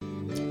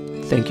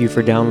Thank you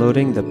for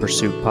downloading the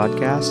Pursuit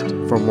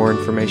podcast. For more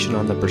information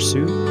on The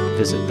Pursuit,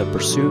 visit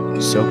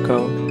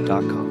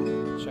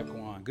thepursuitsoco.com. Check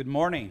one. Good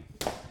morning.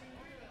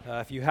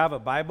 If you have a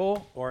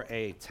Bible or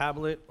a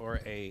tablet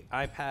or a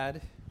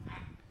iPad,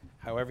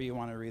 however you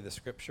want to read the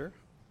scripture,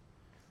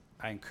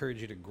 I encourage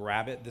you to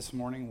grab it this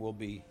morning. We'll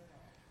be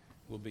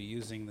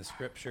using the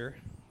scripture,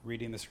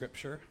 reading the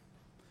scripture.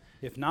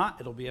 If not,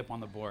 it'll be up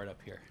on the board up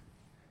here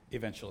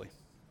eventually.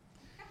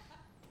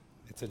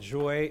 It's a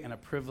joy and a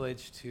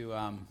privilege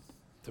to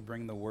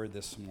bring the word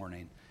this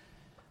morning.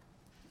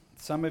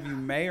 Some of you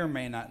may or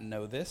may not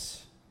know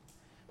this,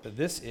 but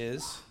this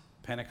is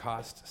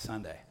Pentecost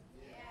Sunday.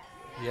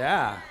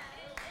 Yeah.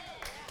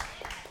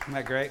 Isn't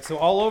that great? So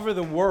all over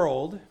the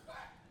world,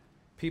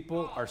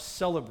 people are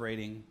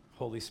celebrating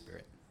Holy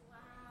Spirit.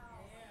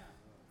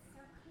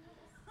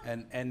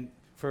 And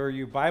for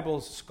you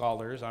Bible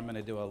scholars, I'm going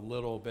to do a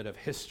little bit of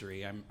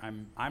history.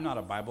 I'm not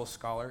a Bible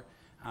scholar.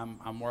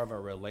 I'm more of a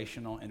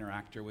relational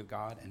interactor with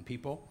God and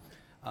people.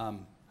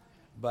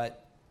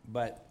 But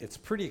it's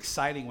pretty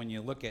exciting when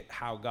you look at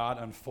how God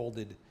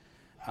unfolded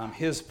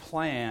his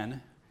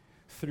plan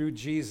through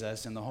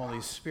Jesus and the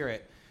Holy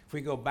Spirit. If we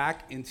go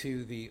back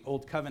into the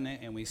Old Covenant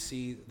and we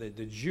see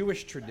the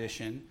Jewish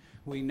tradition,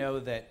 we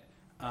know that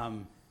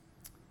 50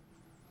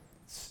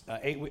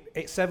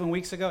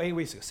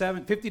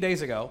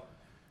 days ago,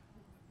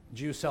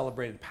 Jews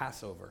celebrated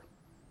Passover,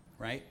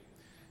 right?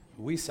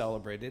 We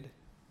celebrated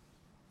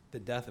the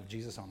death of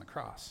Jesus on the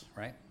cross,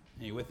 right?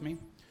 Are you with me?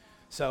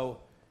 So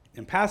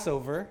in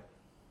Passover,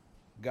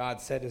 God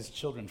set his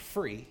children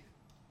free,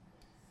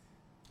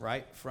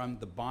 right, from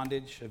the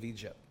bondage of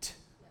Egypt,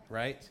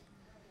 right?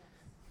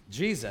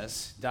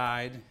 Jesus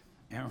died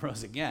and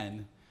rose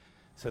again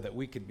so that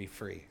we could be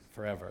free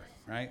forever,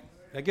 right?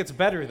 It gets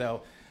better,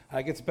 though.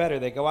 It gets better.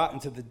 They go out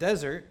into the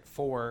desert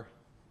for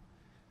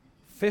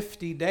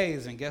 50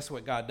 days, and guess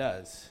what God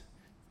does?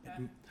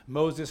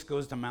 Moses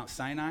goes to Mount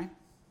Sinai.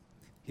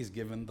 He's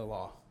given the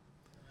law.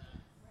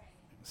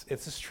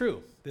 This is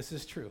true. This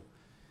is true.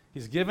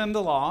 He's given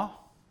the law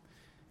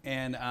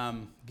and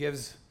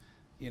gives,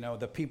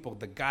 the people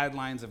the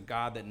guidelines of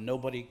God that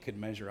nobody could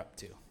measure up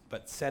to.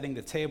 But setting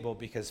the table,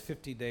 because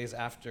 50 days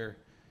after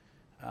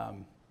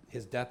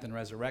his death and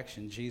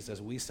resurrection,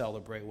 Jesus, we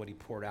celebrate what he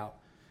poured out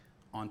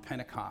on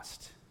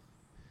Pentecost.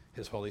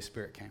 His Holy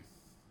Spirit came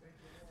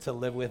to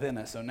live within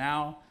us. So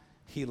now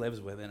he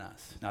lives within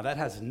us. Now that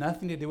has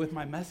nothing to do with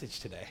my message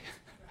today.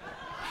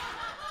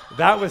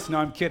 No,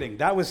 I'm kidding.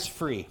 That was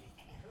free.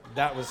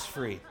 That was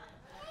free.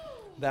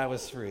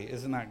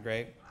 Isn't that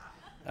great?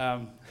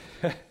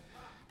 But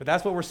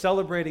that's what we're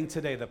celebrating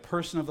today, the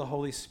person of the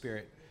Holy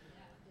Spirit.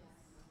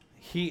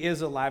 He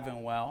is alive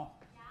and well.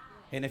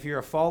 And if you're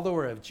a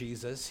follower of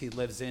Jesus, he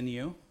lives in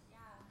you.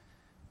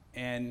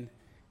 And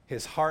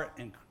his heart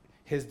and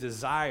his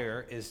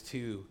desire is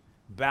to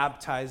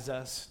baptize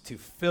us, to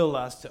fill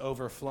us to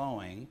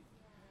overflowing,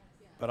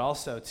 but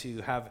also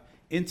to have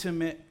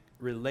intimate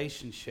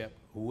relationship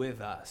with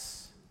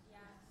us.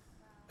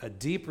 A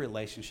deep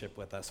relationship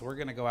with us. We're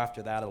going to go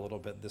after that a little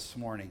bit this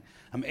morning.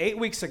 8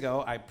 weeks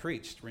ago, I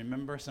preached.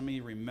 Remember? Some of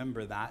you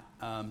remember that.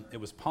 It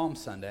was Palm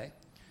Sunday.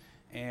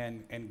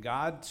 And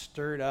God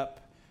stirred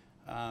up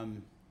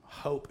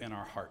hope in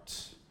our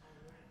hearts.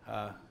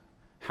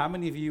 How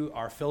many of you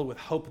are filled with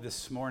hope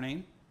this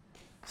morning?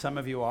 Some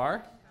of you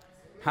are.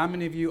 How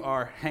many of you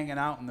are hanging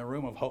out in the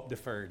room of hope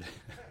deferred?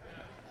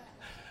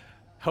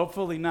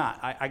 Hopefully not.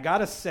 I got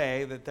to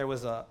say that there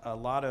was a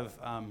lot of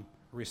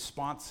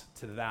response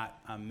to that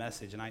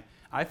message. And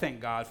I thank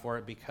God for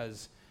it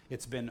because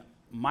it's been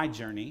my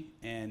journey,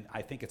 and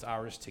I think it's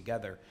ours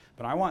together.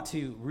 But I want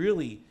to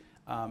really,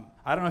 I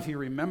don't know if you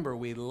remember,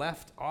 we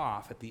left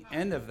off at the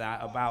end of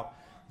that about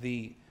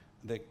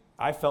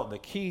I felt the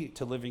key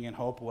to living in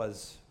hope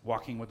was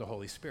walking with the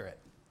Holy Spirit.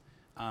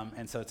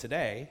 And so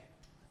today,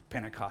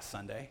 Pentecost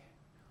Sunday,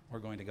 we're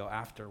going to go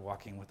after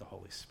walking with the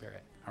Holy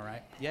Spirit. All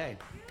right? Yay.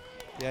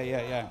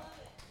 Yeah.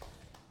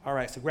 All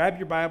right, so grab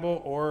your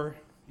Bible or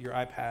your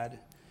iPad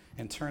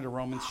and turn to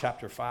Romans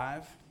chapter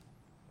 5.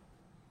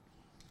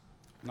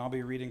 And I'll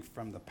be reading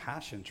from the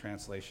Passion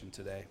Translation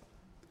today.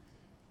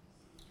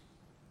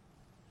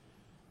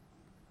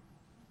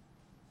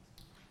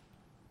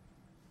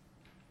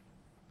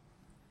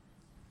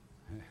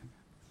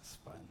 It's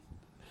fun.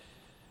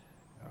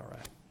 All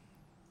right.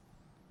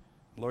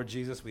 Lord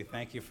Jesus, we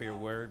thank you for your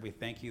word. We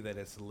thank you that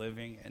it's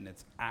living and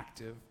it's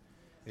active.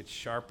 It's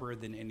sharper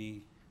than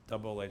any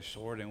double-edged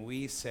sword. And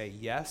we say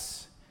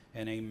yes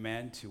and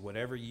amen to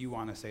whatever you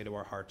want to say to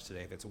our hearts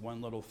today. If it's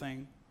one little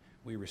thing,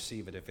 we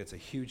receive it. If it's a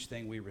huge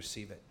thing, we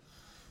receive it.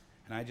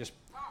 And I just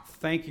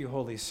thank you,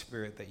 Holy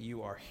Spirit, that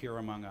you are here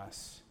among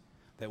us.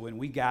 That when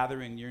we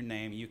gather in your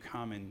name, you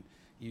come and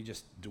you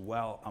just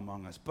dwell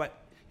among us.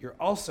 But you're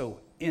also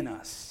in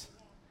us.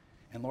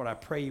 And Lord, I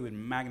pray you would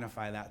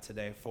magnify that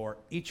today for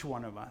each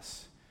one of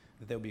us.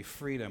 That there would be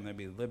freedom, there would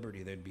be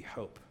liberty, there would be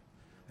hope,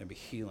 there would be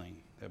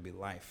healing, there would be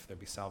life, there would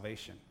be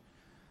salvation.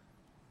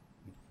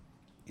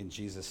 In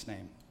Jesus'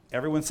 name.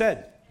 Everyone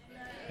said,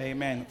 Amen.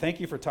 Amen. Thank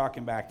you for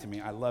talking back to me.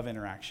 I love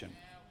interaction.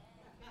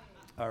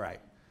 All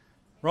right.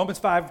 Romans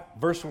 5,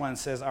 verse 1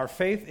 says, our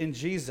faith in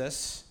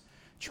Jesus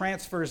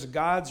transfers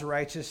God's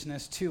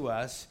righteousness to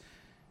us,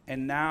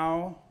 and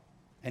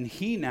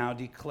he now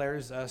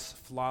declares us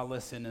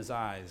flawless in his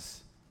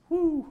eyes.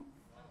 Woo!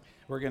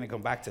 We're going to go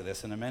back to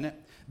this in a minute.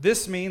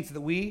 This means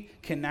that we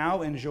can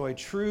now enjoy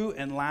true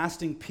and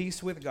lasting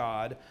peace with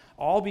God,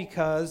 all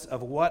because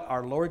of what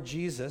our Lord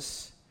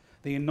Jesus,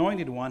 the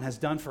Anointed One, has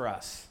done for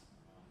us.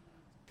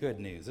 Good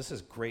news. This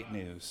is great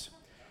news.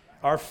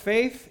 Our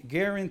faith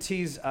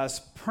guarantees us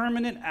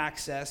permanent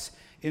access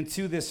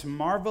into this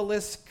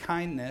marvelous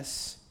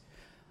kindness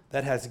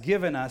that has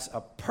given us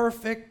a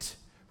perfect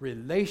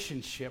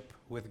relationship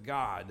with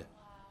God.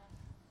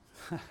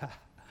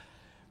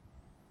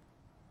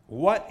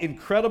 What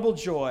incredible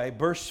joy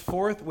bursts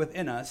forth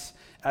within us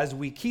as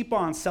we keep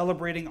on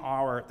celebrating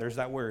there's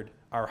that word,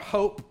 our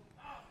hope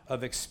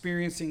of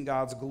experiencing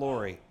God's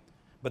glory.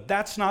 But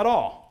that's not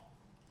all.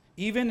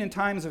 Even in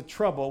times of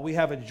trouble, we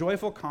have a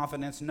joyful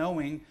confidence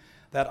knowing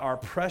that our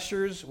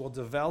pressures will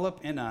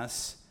develop in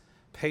us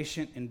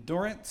patient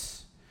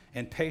endurance,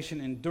 and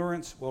patient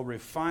endurance will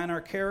refine our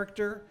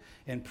character,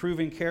 and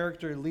proving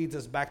character leads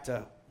us back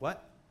to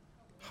what?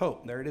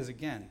 Hope. There it is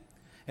again.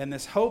 And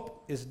this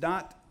hope is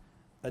not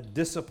a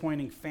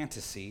disappointing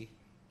fantasy,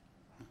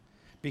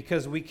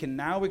 because we can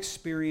now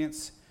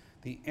experience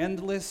the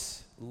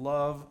endless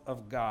love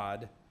of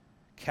God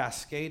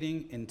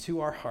cascading into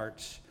our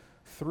hearts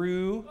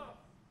through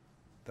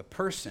the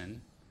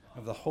person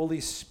of the Holy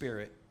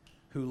Spirit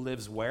who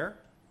lives where?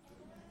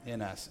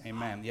 In us.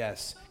 Amen.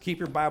 Yes. Keep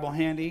your Bible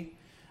handy.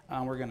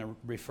 We're going to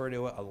refer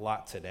to it a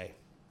lot today.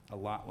 A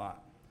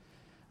lot.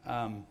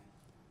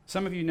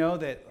 Some of you know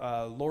that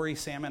Lori,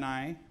 Sam, and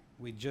I,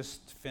 we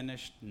just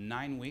finished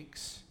 9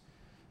 weeks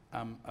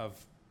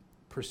of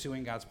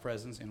pursuing God's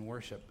presence in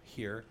worship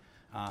here.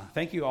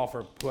 Thank you all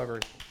for whoever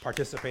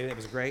participated. It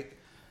was great.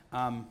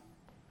 And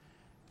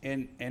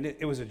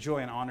it was a joy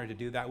and honor to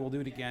do that. We'll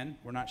do it again.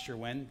 We're not sure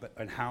when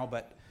and how,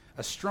 but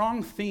a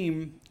strong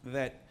theme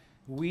that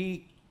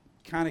we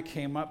kind of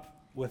came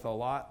up with a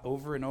lot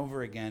over and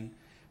over again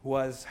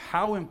was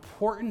how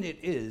important it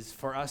is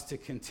for us to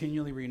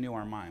continually renew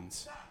our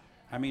minds.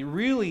 I mean,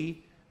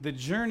 really, the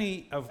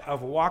journey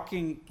of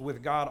walking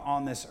with God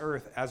on this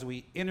earth as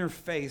we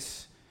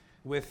interface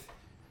with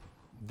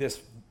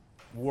this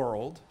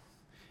world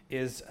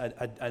is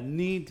a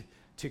need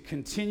to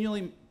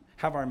continually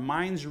have our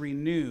minds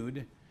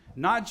renewed,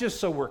 not just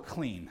so we're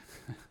clean,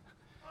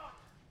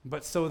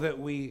 but so that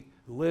we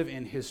live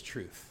in his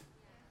truth.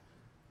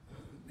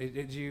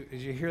 Did you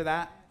hear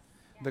that?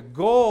 The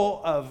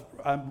goal of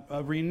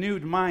a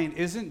renewed mind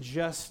isn't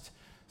just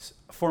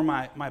for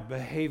my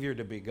behavior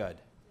to be good.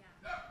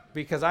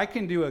 Because I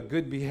can do a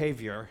good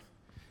behavior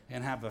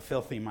and have a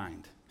filthy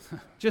mind.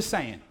 Just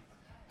saying.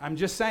 I'm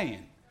just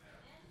saying.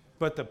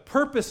 But the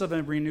purpose of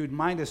a renewed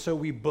mind is so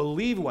we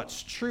believe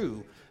what's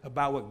true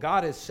about what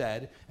God has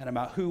said and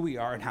about who we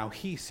are and how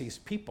he sees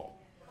people.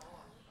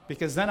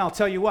 Because then I'll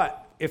tell you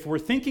what, if we're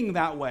thinking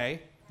that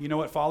way, you know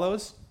what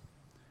follows?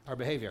 Our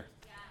behavior.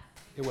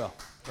 It will,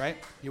 right?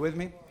 You with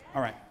me?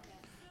 All right.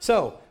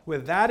 So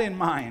with that in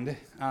mind,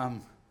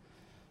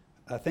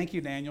 thank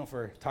you, Daniel,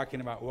 for talking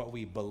about what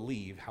we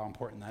believe, how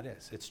important that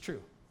is. It's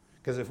true.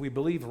 Because if we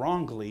believe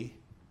wrongly,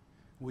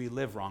 we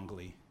live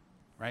wrongly,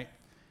 right?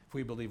 If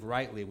we believe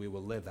rightly, we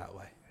will live that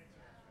way,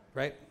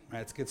 right?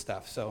 That's good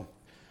stuff. So,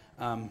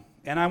 and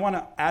I want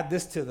to add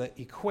this to the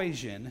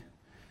equation.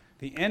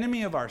 The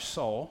enemy of our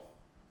soul,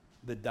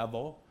 the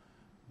devil,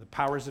 the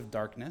powers of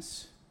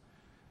darkness,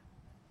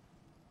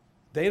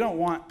 they don't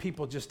want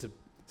people just to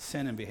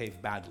sin and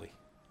behave badly.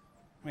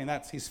 I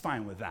mean, he's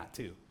fine with that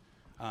too.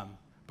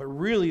 But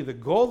really, the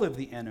goal of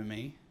the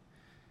enemy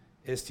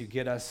is to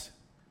get us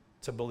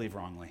to believe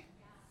wrongly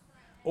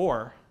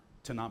or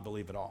to not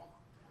believe at all.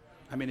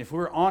 I mean, if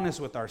we're honest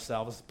with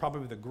ourselves,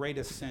 probably the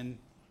greatest sin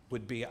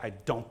would be, I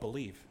don't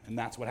believe. And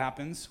that's what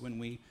happens when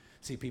we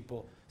see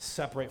people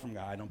separate from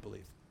God. I don't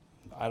believe.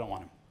 I don't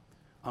want him.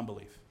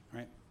 Unbelief,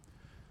 right?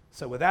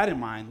 So with that in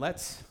mind,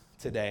 let's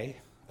today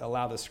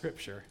allow the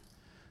scripture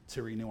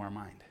to renew our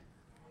mind.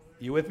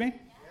 You with me?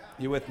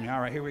 You with me?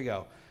 All right, here we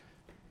go.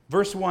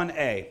 Verse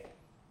 1a.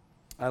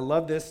 I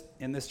love this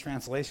in this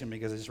translation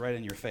because it's right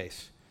in your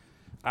face.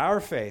 Our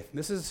faith,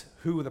 this is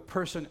who the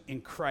person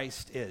in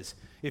Christ is.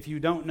 If you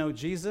don't know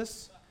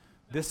Jesus,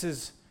 this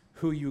is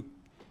who you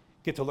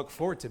get to look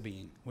forward to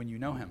being when you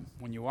know him,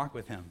 when you walk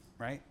with him,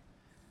 right?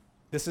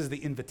 This is the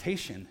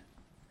invitation.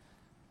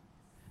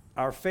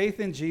 Our faith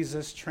in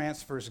Jesus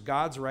transfers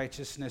God's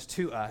righteousness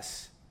to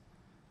us,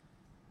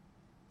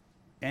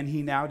 and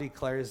he now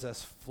declares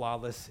us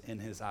flawless in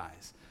his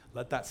eyes.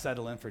 Let that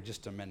settle in for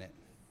just a minute.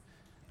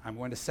 I'm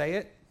going to say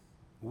it.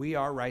 We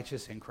are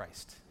righteous in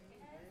Christ.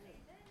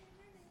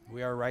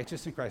 We are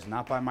righteous in Christ,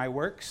 not by my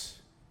works,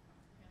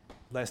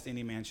 lest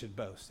any man should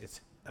boast.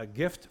 It's a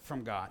gift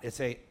from God.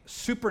 It's a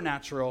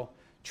supernatural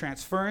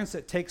transference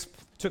that takes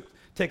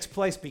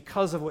place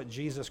because of what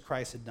Jesus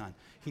Christ had done.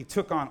 He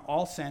took on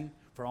all sin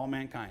for all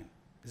mankind.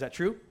 Is that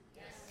true?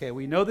 Yes. Okay,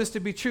 we know this to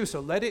be true, so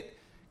let it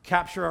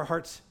capture our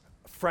hearts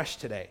fresh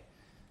today.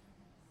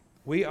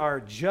 We are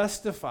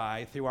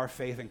justified through our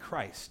faith in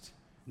Christ,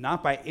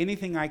 not by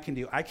anything I can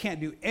do. I can't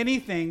do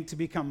anything to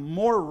become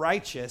more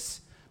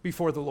righteous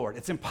before the Lord.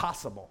 It's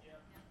impossible.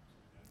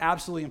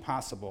 Absolutely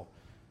impossible.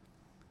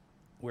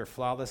 We're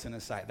flawless in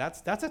His sight.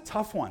 That's a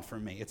tough one for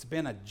me. It's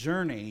been a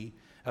journey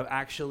of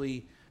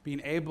actually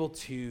being able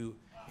to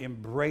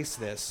embrace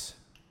this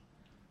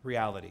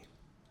reality.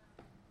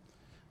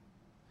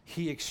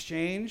 He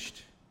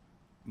exchanged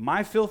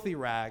my filthy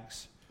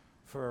rags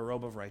for a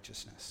robe of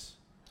righteousness.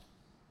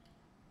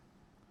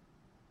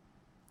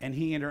 And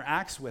He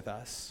interacts with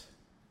us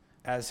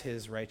as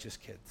His righteous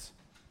kids.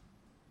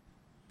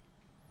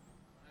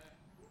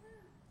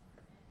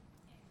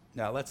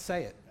 Now let's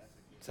say it.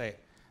 Say it.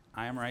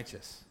 I am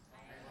righteous.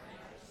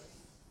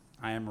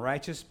 I am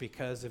righteous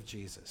because of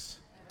Jesus.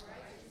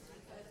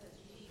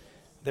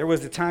 There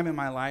was a time in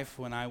my life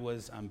when I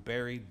was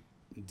buried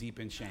deep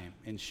in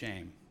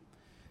shame.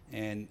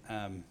 And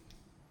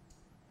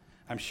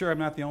I'm sure I'm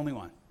not the only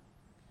one.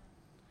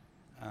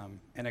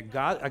 And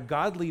a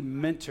godly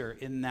mentor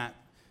in that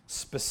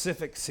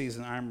specific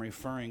season I'm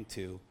referring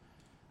to,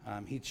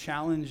 he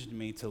challenged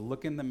me to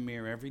look in the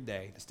mirror every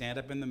day, to stand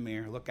up in the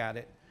mirror, look at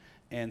it,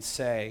 and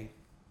say,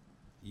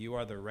 you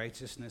are the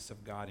righteousness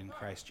of God in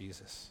Christ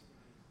Jesus.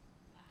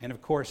 And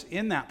of course,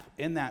 in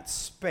that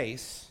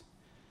space,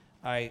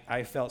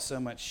 I felt so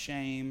much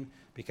shame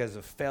because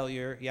of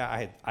failure.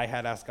 Yeah, I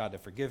had asked God to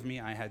forgive me.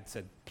 I had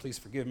said, please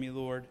forgive me,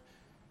 Lord.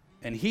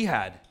 And He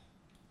had.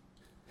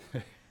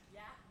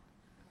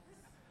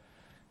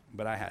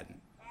 But I hadn't,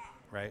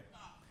 right?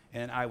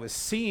 And I was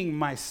seeing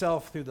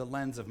myself through the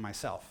lens of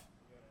myself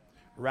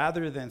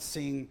rather than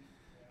seeing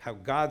how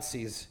God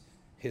sees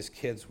His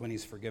kids when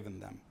He's forgiven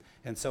them.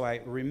 And so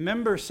I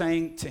remember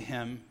saying to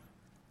Him,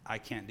 I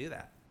can't do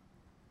that.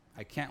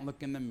 I can't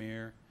look in the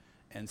mirror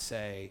and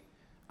say,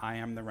 I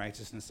am the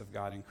righteousness of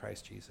God in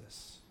Christ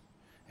Jesus.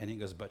 And He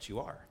goes, but you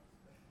are.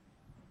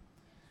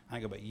 I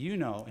go, but you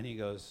know. And He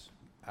goes,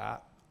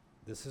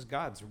 this is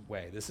God's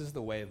way. This is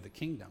the way of the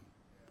kingdom.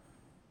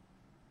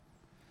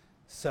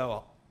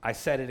 So I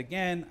said it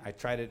again. I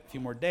tried it a few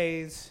more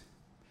days.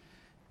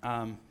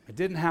 It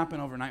didn't happen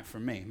overnight for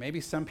me.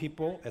 Maybe some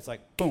people, it's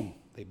like, boom,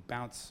 they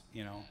bounce,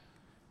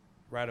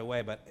 right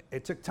away. But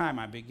it took time.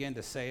 I began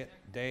to say it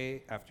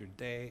day after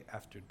day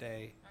after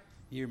day.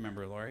 You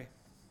remember, Lori.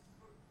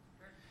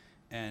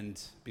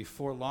 And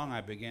before long, I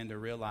began to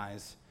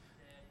realize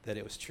that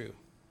it was true.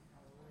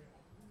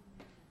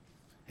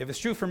 If it's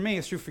true for me,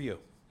 it's true for you.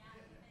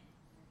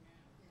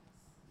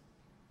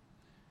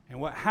 And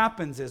what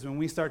happens is when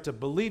we start to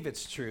believe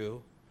it's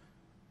true,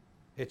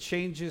 it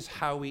changes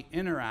how we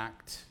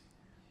interact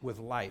with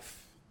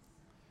life.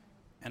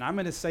 And I'm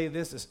going to say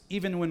this is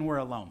even when we're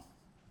alone.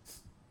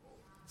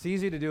 It's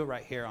easy to do it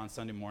right here on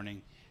Sunday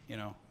morning.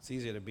 It's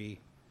easy to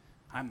be,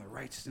 I'm the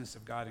righteousness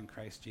of God in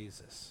Christ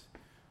Jesus.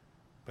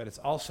 But it's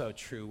also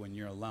true when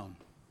you're alone.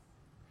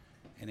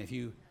 And if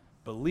you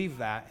believe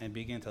that and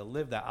begin to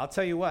live that, I'll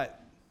tell you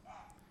what,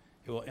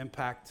 it will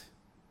impact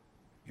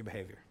your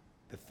behavior,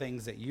 the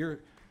things that you're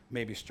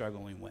maybe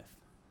struggling with.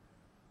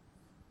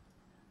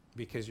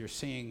 Because you're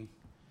seeing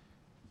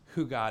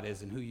who God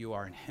is and who you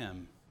are in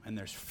Him. And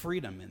there's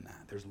freedom in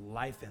that. There's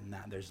life in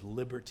that. There's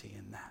liberty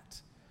in that.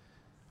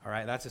 All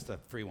right, that's just a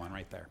free one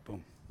right there.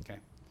 Boom. Okay.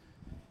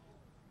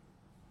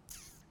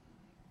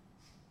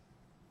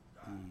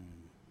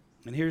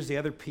 And here's the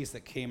other piece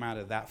that came out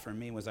of that for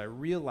me was I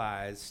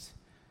realized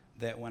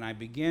that when I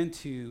began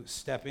to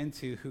step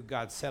into who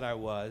God said I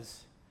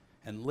was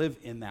and live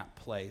in that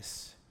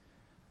place,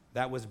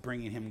 that was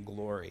bringing Him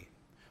glory.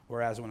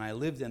 Whereas when I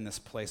lived in this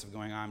place of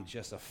going, I'm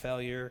just a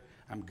failure,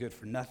 I'm good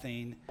for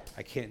nothing,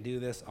 I can't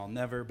do this, I'll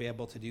never be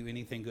able to do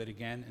anything good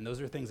again. And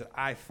those are things that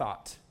I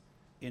thought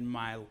in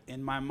my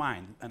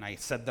mind, and I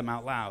said them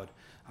out loud.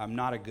 I'm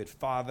not a good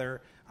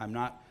father, I'm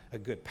not a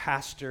good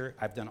pastor,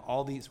 I've done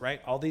all these, right?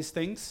 All these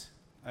things.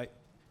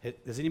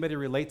 Does anybody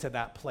relate to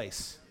that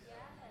place?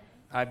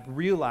 I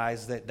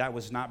realized that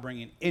was not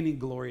bringing any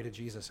glory to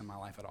Jesus in my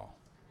life at all.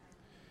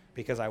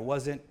 Because I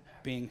wasn't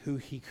being who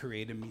He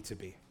created me to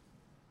be.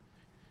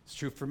 It's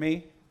true for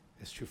me,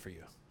 it's true for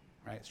you,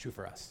 right? It's true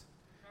for us,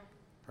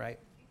 right?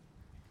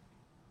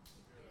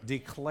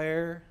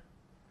 Declare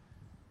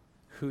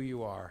who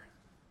you are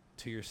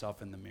to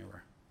yourself in the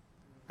mirror.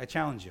 I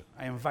challenge you.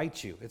 I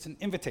invite you. It's an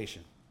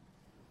invitation.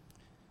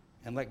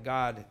 And let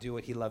God do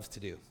what He loves to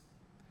do.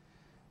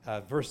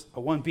 Verse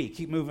 1b,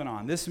 keep moving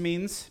on. This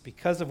means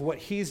because of what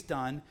He's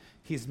done,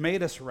 He's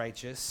made us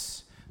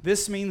righteous.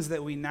 This means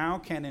that we now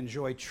can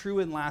enjoy true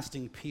and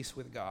lasting peace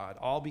with God,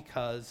 all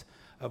because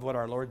of what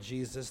our Lord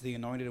Jesus, the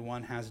Anointed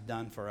One, has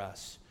done for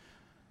us.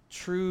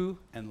 True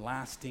and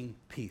lasting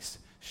peace.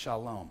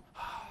 Shalom.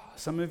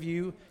 Some of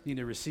you need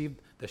to receive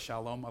the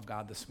shalom of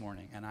God this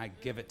morning, and I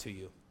give it to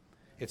you.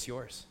 It's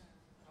yours.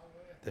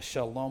 The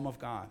shalom of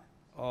God.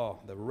 Oh,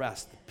 the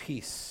rest, the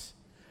peace.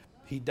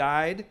 He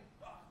died,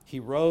 He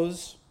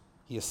rose,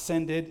 He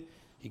ascended,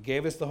 He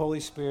gave us the Holy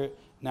Spirit.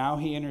 Now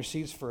He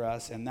intercedes for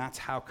us, and that's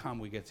how come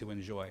we get to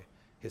enjoy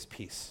His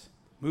peace.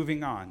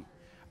 Moving on.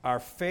 Our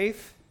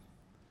faith,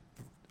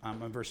 in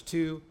verse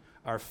 2,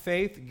 Our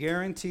faith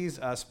guarantees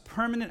us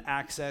permanent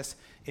access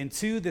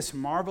into this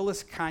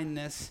marvelous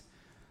kindness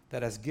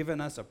that has given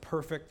us a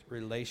perfect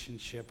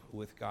relationship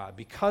with God.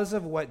 Because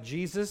of what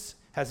Jesus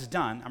has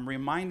done, I'm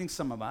reminding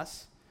some of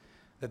us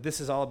that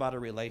this is all about a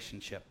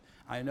relationship.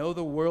 I know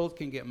the world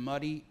can get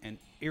muddy and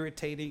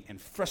irritating and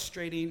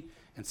frustrating,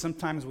 and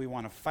sometimes we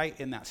want to fight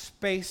in that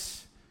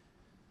space.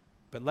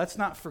 But let's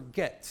not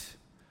forget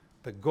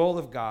the goal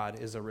of God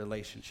is a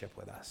relationship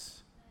with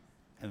us.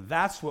 And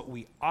that's what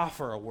we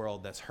offer a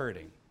world that's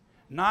hurting.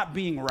 Not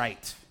being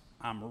right.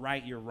 I'm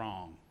right, you're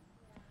wrong.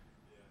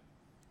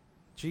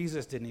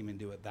 Jesus didn't even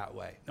do it that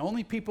way. The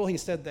only people he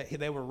said that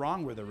they were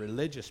wrong were the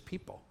religious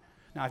people.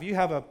 Now, if you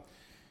have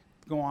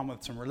go on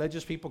with some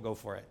religious people, go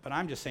for it. But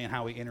I'm just saying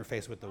how we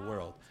interface with the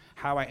world,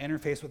 how I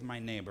interface with my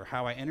neighbor,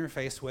 how I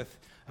interface with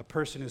a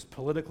person who's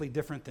politically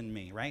different than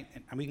me, right?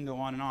 And we can go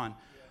on and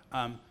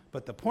on.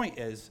 But the point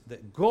is, the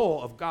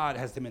goal of God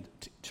has been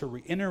to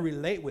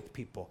interrelate with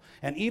people.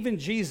 And even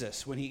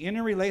Jesus, when he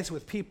interrelates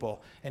with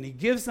people and he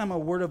gives them a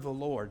word of the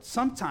Lord,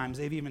 sometimes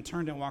they've even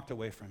turned and walked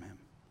away from him,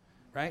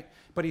 right?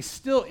 But he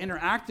still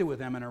interacted with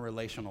them in a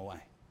relational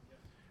way,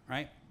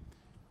 right?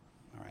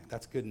 All right,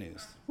 that's good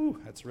news. Whew,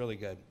 that's really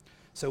good.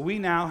 So we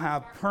now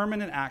have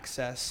permanent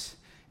access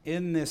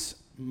in this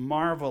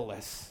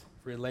marvelous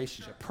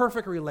relationship.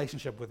 Perfect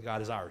relationship with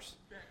God is ours.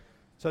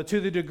 So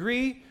to the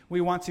degree we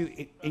want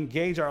to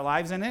engage our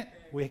lives in it,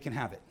 we can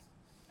have it.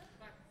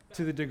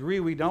 To the degree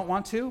we don't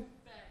want to,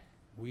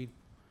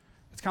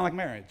 it's kind of like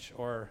marriage.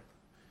 Or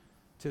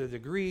to the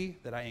degree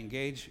that I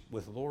engage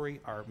with Lori,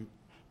 our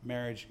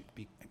marriage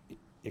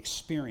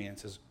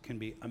experiences can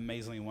be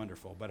amazingly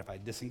wonderful. But if I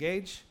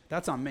disengage,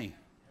 that's on me.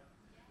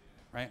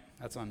 Right?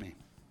 That's on me.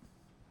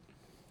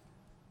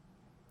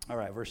 All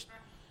right, verse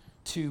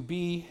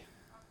 2b,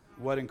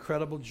 what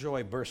incredible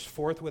joy bursts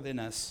forth within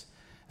us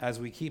as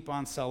we keep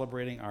on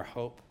celebrating our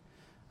hope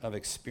of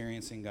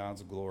experiencing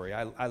God's glory.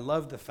 I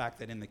love the fact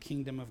that in the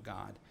kingdom of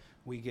God,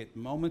 we get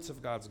moments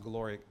of God's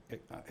glory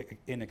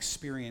in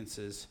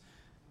experiences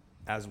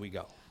as we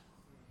go.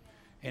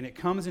 And it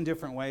comes in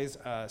different ways.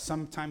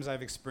 Sometimes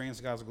I've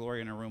experienced God's glory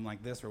in a room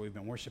like this where we've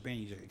been worshiping.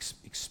 You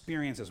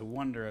experience this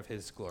wonder of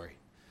his glory.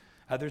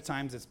 Other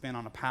times it's been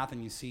on a path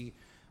and you see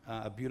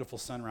a beautiful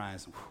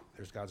sunrise. Whew,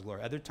 there's God's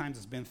glory. Other times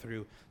it's been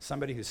through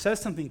somebody who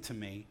says something to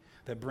me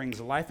that brings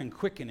life and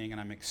quickening,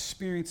 and I'm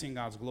experiencing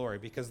God's glory,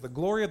 because the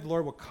glory of the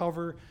Lord will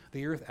cover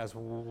the earth as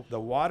the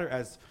water,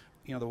 as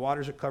you know, the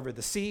waters have covered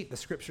the sea. The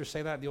scriptures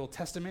say that in the Old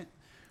Testament.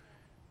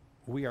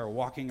 We are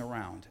walking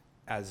around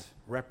as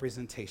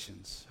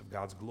representations of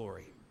God's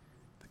glory.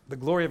 The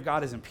glory of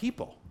God is in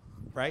people,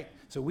 right?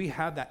 So we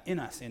have that in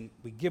us, and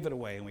we give it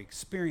away, and we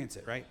experience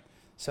it, right?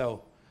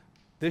 So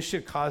this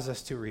should cause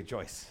us to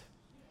rejoice,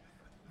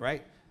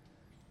 right?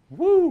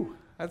 Woo!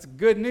 That's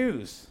good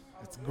news.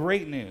 That's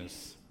great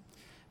news.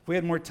 If we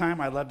had more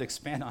time, I'd love to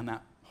expand on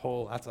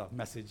that's a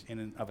message in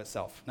and of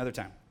itself. Another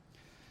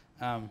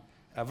time.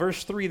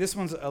 Verse 3, this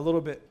one's a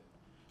little bit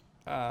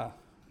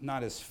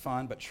not as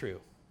fun, but true.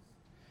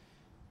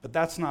 But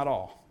that's not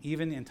all.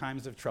 Even in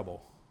times of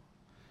trouble,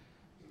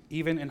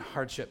 even in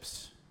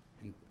hardships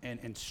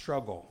and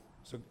struggle.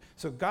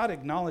 So God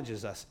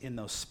acknowledges us in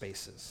those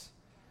spaces.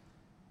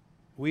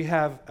 We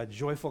have a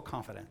joyful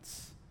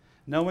confidence,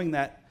 knowing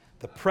that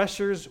the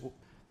pressures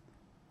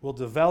will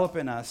develop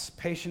in us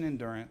patient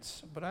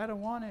endurance, but I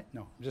don't want it.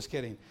 No, I'm just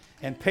kidding.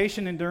 And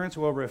patient endurance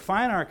will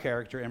refine our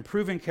character, and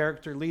proven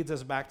character leads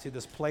us back to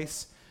this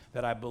place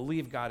that I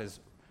believe God is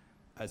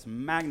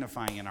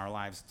magnifying in our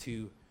lives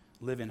to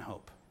live in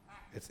hope.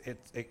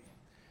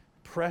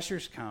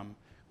 Pressures come.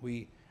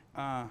 We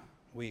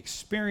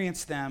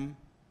experience them.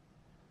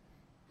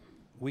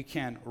 We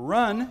can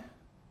run.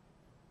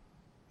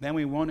 Then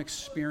we won't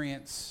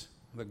experience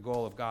the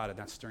goal of God, and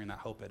that's stirring that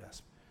hope in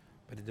us.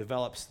 But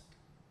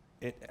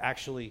it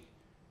actually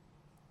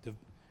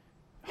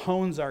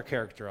hones our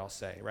character, I'll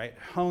say, right?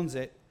 Hones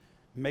it,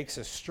 makes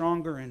us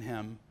stronger in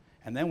him,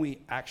 and then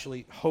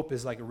hope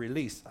is like a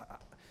release. I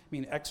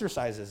mean,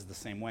 exercise is the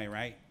same way,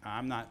 right?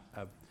 I'm not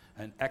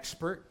an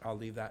expert. I'll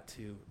leave that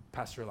to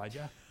Pastor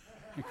Elijah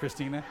and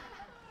Christina.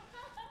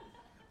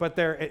 But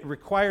it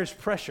requires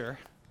pressure,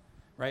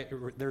 right?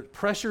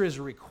 Pressure is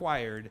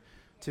required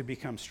to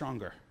become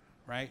stronger,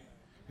 right?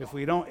 If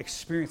we don't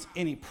experience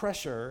any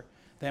pressure,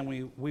 then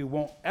we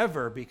won't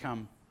ever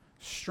become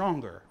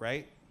stronger,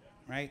 right?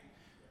 Right?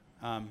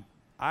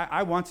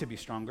 I want to be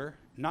stronger,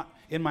 not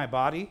in my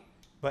body,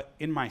 but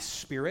in my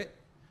spirit,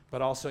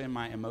 but also in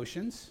my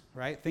emotions,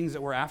 right? Things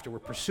that we're after. We're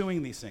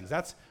pursuing these things.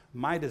 That's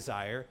my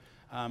desire,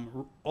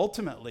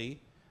 ultimately,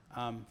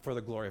 for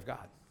the glory of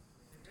God,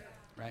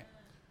 right?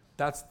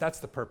 That's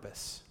the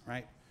purpose,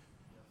 right?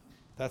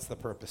 That's the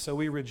purpose. So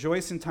we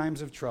rejoice in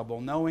times of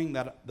trouble, knowing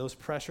that those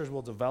pressures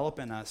will develop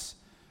in us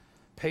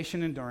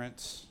patient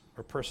endurance,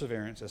 or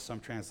perseverance, as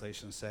some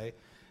translations say,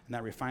 and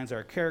that refines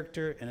our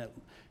character, and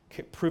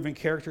proven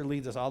character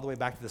leads us all the way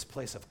back to this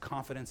place of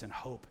confidence and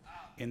hope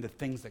in the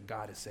things that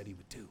God has said he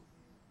would do.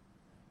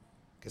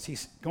 Because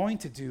he's going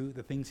to do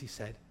the things he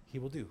said he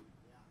will do.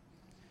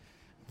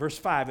 Verse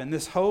 5, and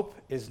this hope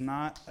is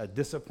not a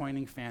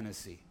disappointing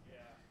fantasy.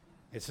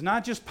 It's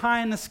not just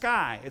pie in the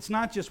sky. It's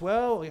not just,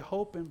 well, we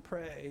hope and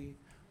pray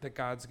that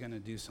God's going to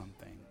do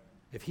something.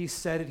 If he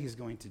said it, he's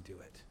going to do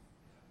it.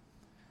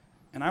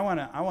 And I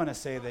want to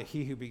say that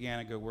he who began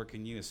a good work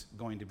in you is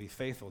going to be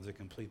faithful to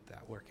complete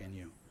that work in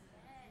you.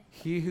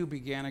 He who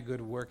began a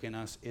good work in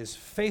us is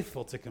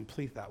faithful to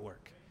complete that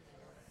work.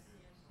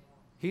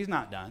 He's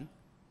not done.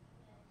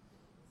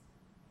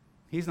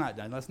 He's not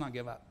done. Let's not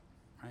give up,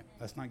 right?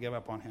 Let's not give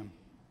up on him.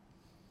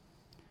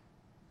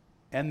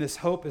 And this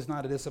hope is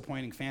not a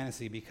disappointing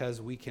fantasy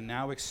because we can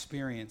now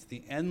experience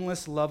the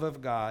endless love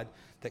of God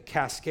that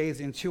cascades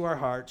into our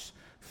hearts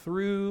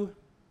through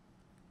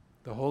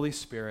the Holy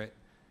Spirit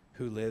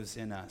who lives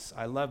in us.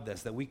 I love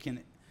this, that we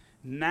can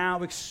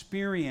now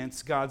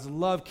experience God's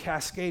love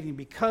cascading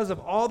because of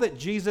all that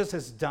Jesus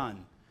has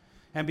done.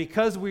 And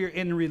because we are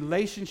in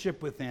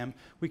relationship with him,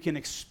 we can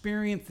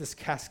experience this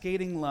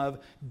cascading love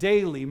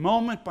daily,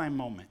 moment by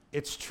moment.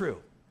 It's true.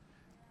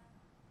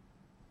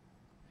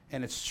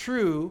 And it's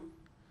true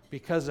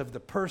because of the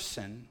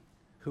person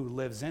who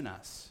lives in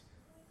us,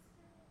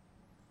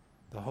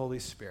 the Holy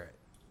Spirit.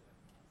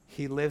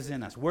 He lives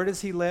in us. Where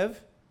does he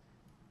live?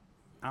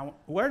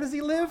 Where does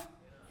he live?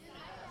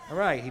 All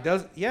right, he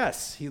does.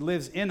 Yes, he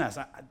lives in us.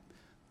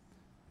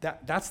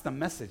 That's the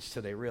message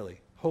today,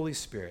 really. Holy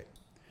Spirit.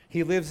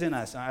 He lives in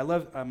us. I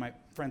love my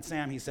friend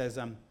Sam. He says,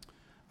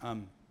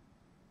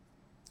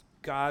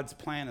 God's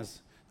plan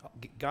is,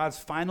 God's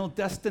final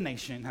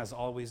destination has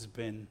always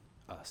been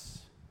us.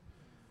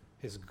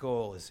 His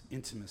goal is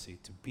intimacy,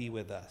 to be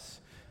with us.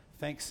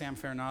 Thanks, Sam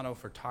Fernato,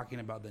 for talking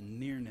about the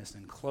nearness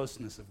and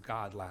closeness of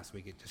God last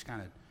week. It just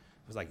kind of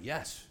was like,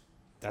 yes,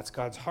 that's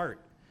God's heart.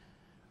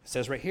 It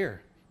says right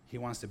here, he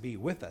wants to be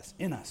with us,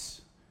 in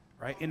us,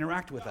 right?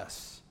 Interact with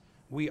us.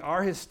 We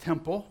are his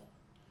temple.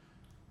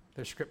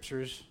 There's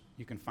scriptures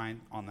you can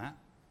find on that.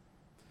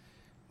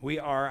 We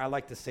are, I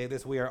like to say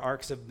this, we are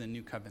arks of the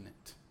new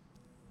covenant.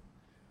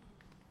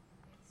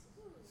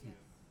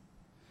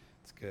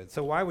 It's good.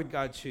 So why would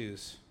God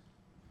choose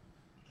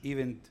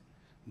even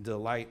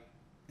delight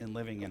in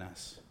living in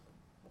us?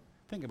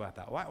 Think about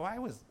that. Why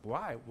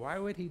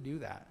would he do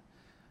that?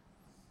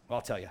 Well,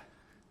 I'll tell you.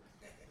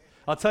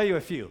 I'll tell you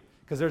a few,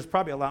 because there's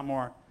probably a lot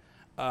more.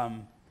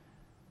 But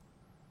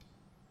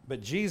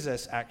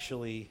Jesus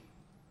actually,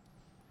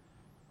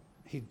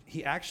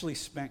 he actually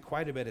spent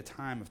quite a bit of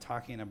time of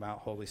talking about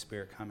Holy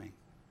Spirit coming.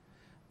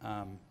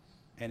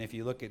 And if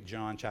you look at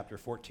John chapter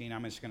 14,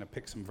 I'm just going to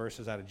pick some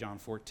verses out of John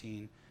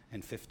 14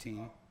 and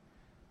 15.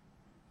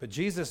 But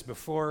Jesus,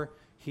 before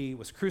he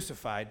was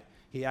crucified,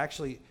 he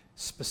actually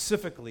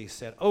specifically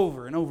said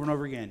over and over and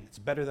over again, it's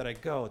better that I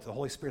go. The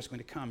Holy Spirit's going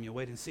to come. You'll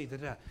wait and see.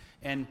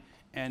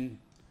 And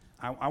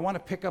I want to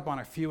pick up on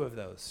a few of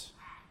those.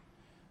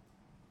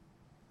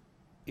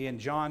 In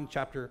John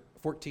chapter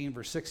 14,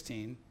 verse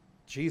 16,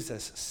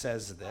 Jesus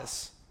says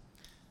this,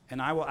 and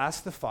I will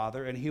ask the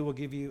Father, and he will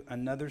give you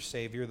another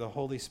Savior, the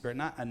Holy Spirit,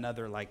 not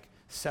another like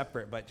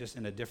separate, but just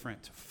in a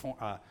different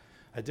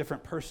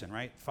person,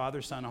 right?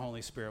 Father, Son, and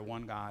Holy Spirit,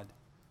 one God,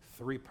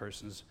 three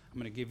persons. I'm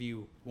going to give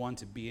you one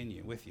to be in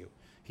you, with you.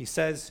 He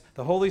says,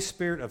 the Holy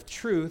Spirit of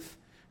truth,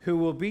 who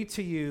will be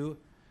to you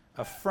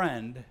a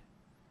friend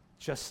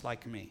just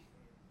like me,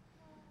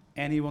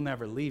 and he will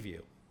never leave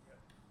you.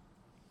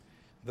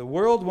 The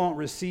world won't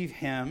receive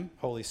him,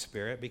 Holy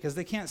Spirit, because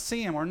they can't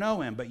see him or know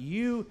him, but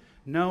you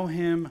know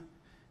him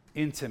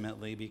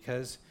intimately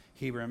because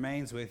he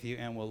remains with you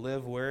and will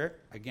live where?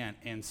 Again,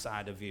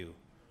 inside of you.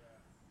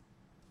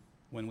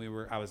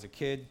 When I was a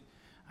kid,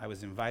 I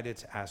was invited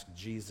to ask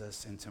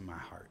Jesus into my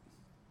heart.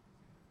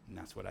 And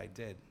that's what I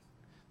did.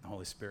 The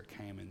Holy Spirit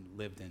came and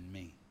lived in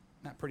me.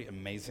 Isn't that pretty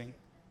amazing?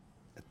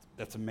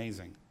 That's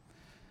amazing.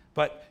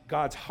 But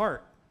God's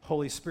heart,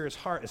 Holy Spirit's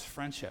heart, is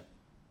friendship.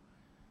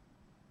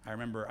 I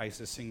remember I used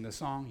to sing the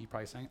song. He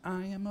probably sang,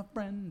 I am a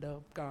friend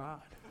of God,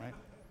 right?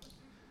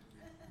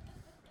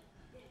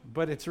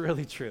 But it's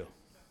really true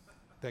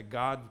that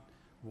God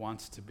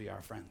wants to be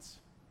our friends.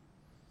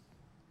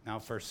 Now,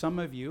 for some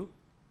of you,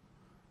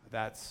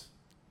 that's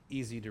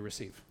easy to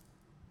receive.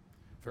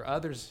 For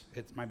others,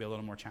 it might be a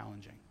little more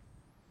challenging.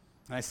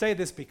 And I say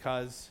this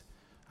because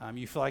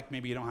you feel like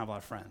maybe you don't have a lot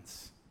of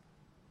friends.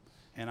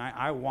 And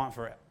I want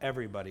for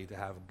everybody to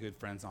have good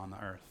friends on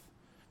the earth.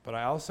 But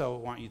I also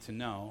want you to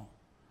know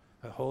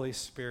the Holy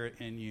Spirit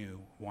in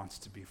you wants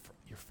to be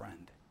your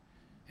friend.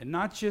 And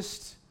not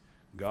just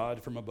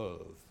God from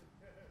above,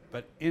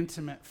 but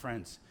intimate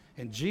friends.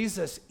 And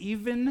Jesus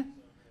even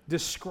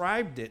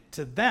described it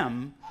to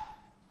them.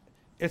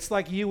 It's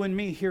like you and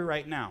me here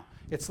right now.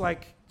 It's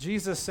like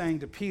Jesus saying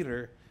to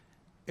Peter,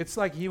 it's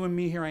like you and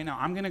me here right now.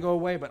 I'm going to go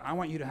away, but I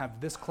want you to have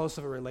this close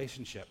of a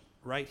relationship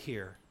right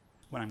here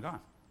when I'm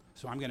gone.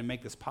 So I'm going to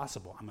make this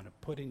possible. I'm going to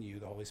put in you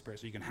the Holy Spirit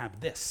so you can have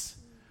this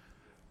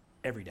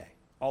every day,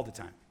 all the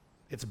time.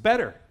 It's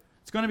better.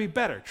 It's going to be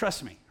better.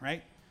 Trust me,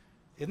 right?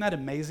 Isn't that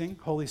amazing?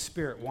 Holy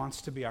Spirit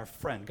wants to be our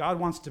friend. God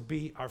wants to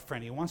be our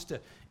friend. He wants to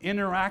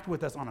interact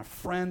with us on a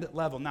friend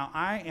level. Now,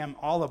 I am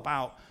all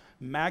about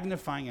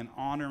magnifying and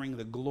honoring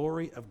the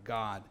glory of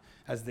God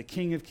as the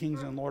King of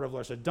Kings and Lord of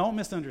Lords. So don't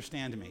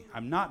misunderstand me.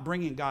 I'm not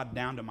bringing God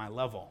down to my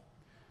level.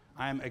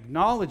 I'm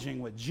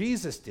acknowledging what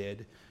Jesus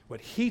did, what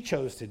he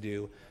chose to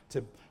do,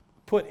 to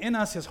put in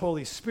us his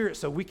Holy Spirit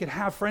so we could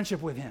have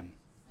friendship with him.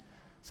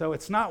 So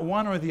it's not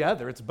one or the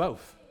other, it's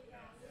both.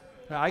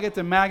 I get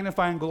to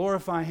magnify and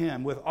glorify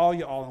him with all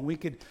y'all, and we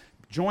could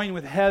join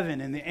with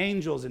heaven and the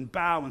angels and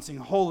bow and sing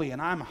holy,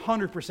 and I'm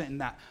 100% in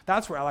that.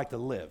 That's where I like to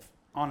live.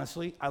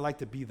 Honestly, I like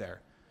to be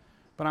there.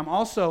 But I'm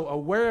also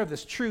aware of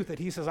this truth that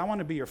he says, I want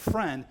to be your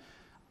friend.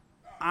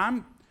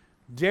 I'm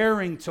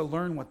daring to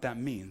learn what that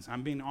means.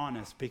 I'm being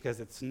honest, because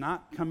it's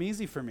not come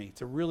easy for me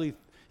to really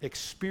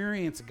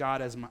experience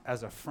God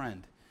as a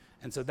friend.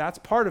 And so that's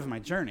part of my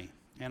journey,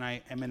 and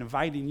I am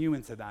inviting you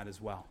into that as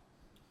well,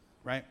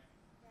 right?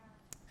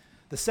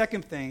 The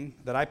second thing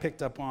that I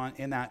picked up on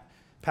in that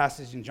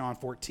passage in John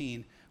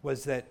 14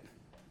 was that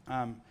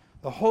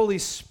the Holy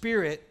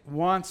Spirit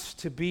wants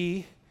to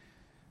be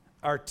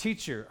our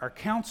teacher, our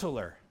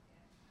counselor,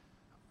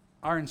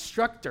 our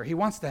instructor. He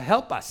wants to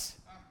help us.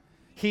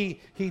 He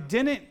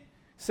didn't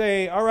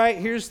say, all right,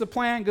 here's the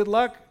plan, good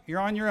luck, you're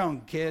on your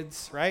own,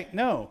 kids, right?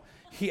 No,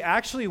 he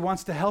actually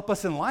wants to help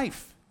us in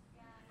life.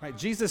 Right?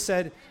 Jesus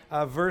said,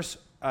 verse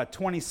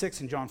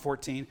 26 in John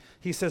 14,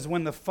 he says,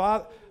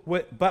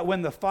 but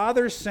when the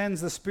Father sends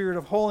the Spirit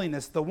of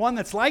holiness, the one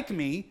that's like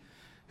me,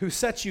 who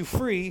sets you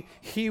free,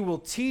 he will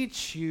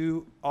teach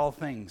you all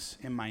things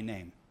in my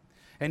name.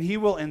 And he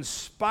will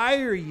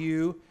inspire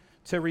you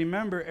to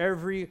remember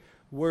every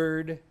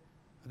word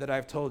that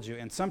I've told you.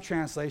 And some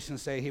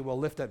translations say he will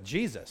lift up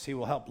Jesus. He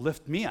will help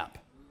lift me up.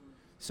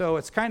 So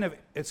it's kind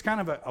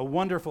of a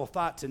wonderful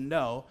thought to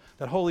know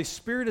that Holy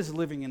Spirit is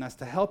living in us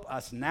to help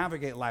us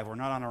navigate life. We're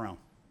not on our own.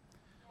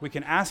 We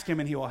can ask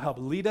him, and he will help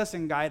lead us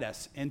and guide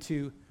us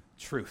into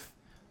truth.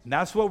 And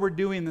that's what we're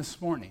doing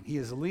this morning. He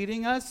is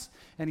leading us,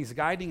 and he's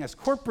guiding us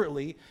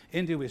corporately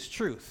into his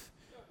truth.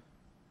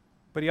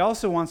 But he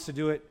also wants to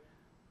do it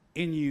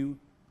in you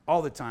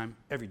all the time,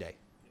 every day.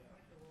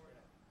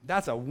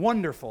 That's a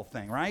wonderful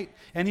thing, right?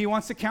 And he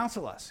wants to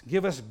counsel us,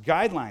 give us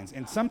guidelines.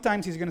 And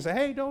sometimes he's going to say,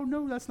 hey,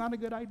 no, that's not a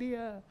good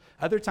idea.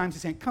 Other times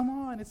he's saying, come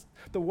on,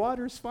 the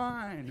water's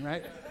fine,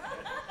 right?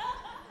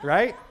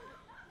 Right?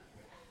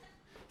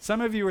 Some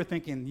of you are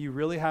thinking, you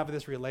really have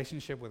this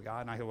relationship with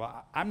God? And I go,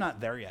 well, I'm not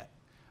there yet.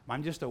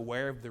 I'm just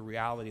aware of the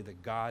reality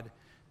that God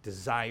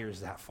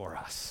desires that for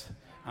us.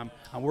 And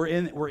we're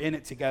in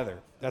it together.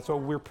 That's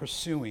what we're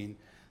pursuing,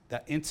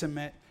 that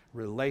intimate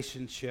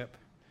relationship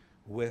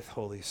with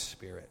Holy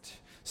Spirit.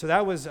 So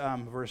that was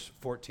verse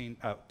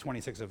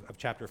 26 of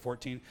chapter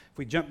 14. If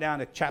we jump down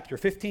to chapter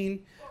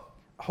 15,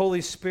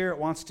 Holy Spirit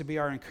wants to be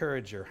our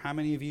encourager. How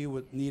many of you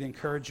would need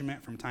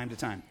encouragement from time to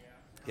time?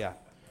 Yeah.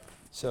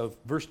 So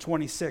verse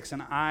 26,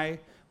 and I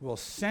will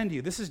send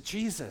you. This is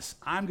Jesus.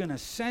 I'm going to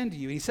send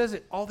you. He says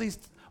it all these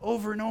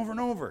over and over and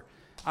over.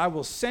 I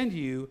will send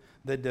you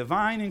the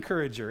divine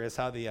encourager, is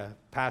how the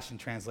Passion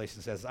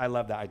Translation says. I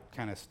love that. I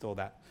kind of stole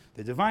that.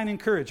 The divine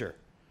encourager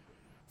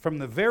from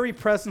the very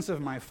presence of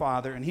my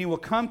Father, and he will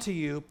come to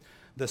you,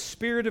 the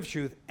Spirit of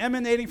truth,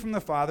 emanating from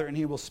the Father, and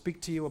he will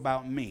speak to you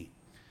about me.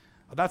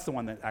 Well, that's the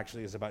one that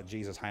actually is about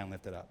Jesus high and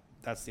lifted up.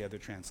 That's the other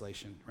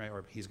translation, right?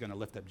 Or he's going to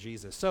lift up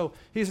Jesus. So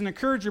he's an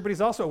encourager, but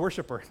he's also a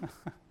worshiper. He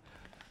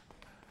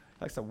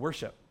likes to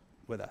worship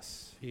with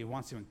us. He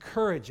wants to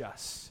encourage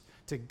us.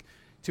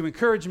 To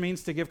encourage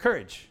means to give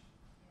courage.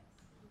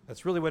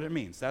 That's really what it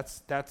means.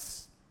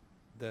 That's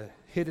the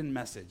hidden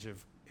message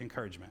of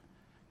encouragement,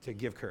 to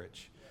give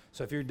courage.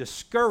 So if you're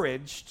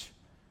discouraged,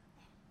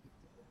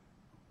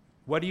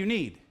 what do you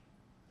need?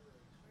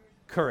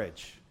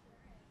 Courage.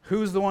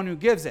 Who's the one who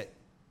gives it?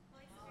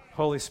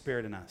 Holy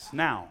Spirit in us.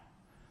 Now,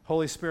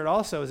 Holy Spirit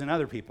also is in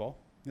other people.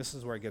 This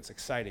is where it gets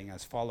exciting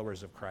as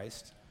followers of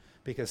Christ,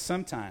 because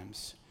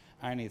sometimes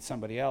I need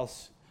somebody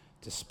else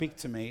to speak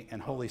to me,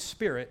 and Holy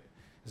Spirit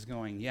is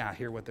going, yeah,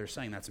 hear what they're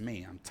saying. That's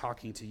me. I'm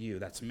talking to you.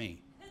 That's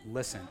me.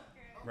 Listen,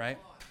 right?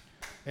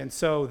 And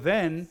so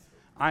then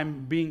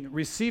I'm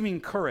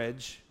receiving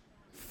courage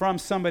from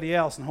somebody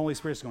else, and Holy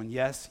Spirit's going,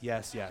 yes,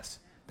 yes, yes.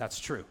 That's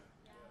true,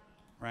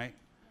 right?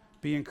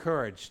 Be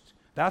encouraged.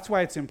 That's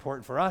why it's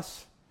important for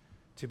us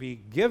to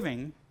be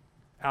giving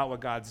out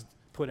what God's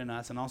put in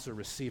us and also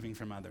receiving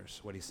from others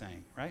what he's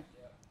saying, right?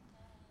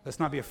 Let's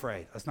not be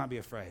afraid. Let's not be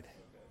afraid.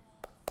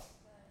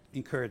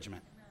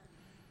 Encouragement.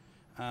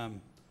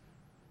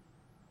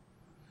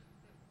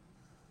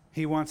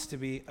 He wants to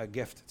be a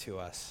gift to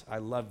us. I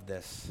love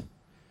this.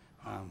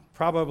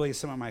 Probably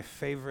some of my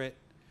favorite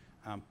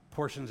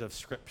portions of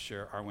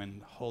Scripture are when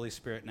the Holy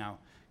Spirit, now,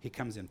 he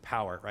comes in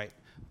power, right?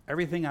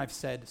 Everything I've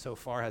said so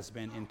far has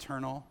been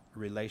internal,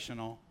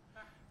 relational,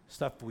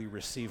 stuff we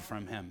receive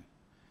from him.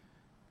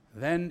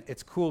 Then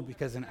it's cool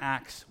because in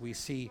Acts we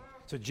see,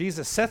 so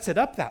Jesus sets it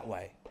up that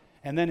way.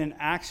 And then in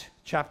Acts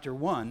chapter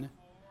 1,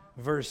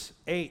 verse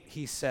 8,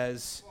 he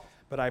says,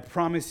 but I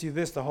promise you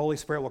this, the Holy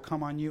Spirit will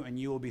come on you and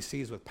you will be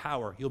seized with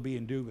power. You'll be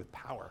endued with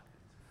power.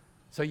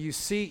 So you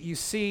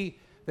see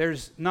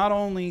there's not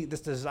only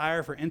this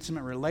desire for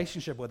intimate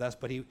relationship with us,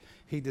 but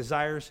he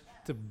desires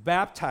to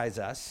baptize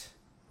us,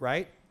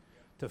 right?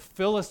 To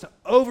fill us to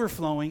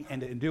overflowing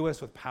and to endue us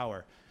with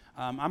power.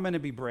 I'm going to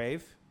be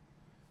brave.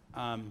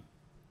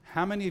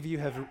 How many of you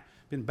have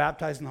been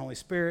baptized in the Holy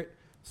Spirit,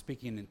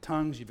 speaking in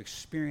tongues? You've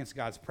experienced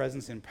God's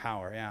presence and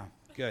power. Yeah,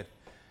 good.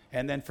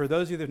 And then for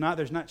those of you that are not,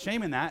 there's not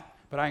shame in that,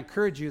 but I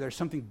encourage you, there's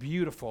something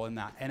beautiful in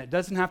that. And it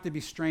doesn't have to be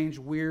strange,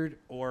 weird,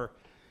 or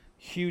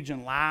huge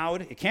and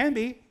loud. It can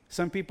be.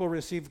 Some people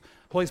receive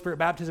Holy Spirit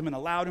baptism in a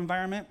loud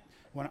environment.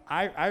 When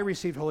I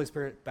received Holy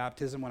Spirit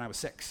baptism when I was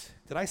 6.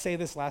 Did I say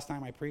this last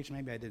time I preached?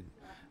 Maybe I didn't.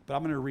 But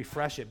I'm going to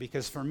refresh it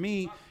because for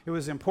me, it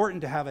was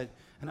important to have an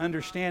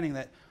understanding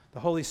that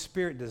the Holy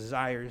Spirit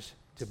desires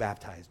to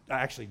baptize.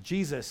 Actually,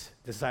 Jesus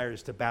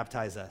desires to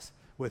baptize us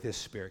with his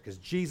Spirit because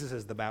Jesus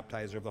is the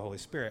baptizer of the Holy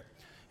Spirit.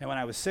 And when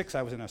I was 6,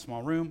 I was in a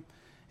small room,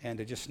 and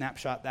to just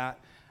snapshot that,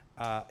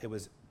 it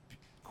was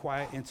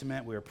quiet,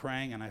 intimate. We were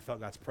praying, and I felt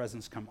God's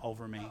presence come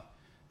over me,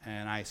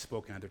 and I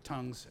spoke in other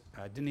tongues.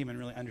 I didn't even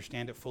really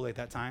understand it fully at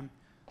that time.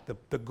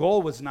 The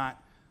goal was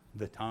not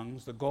the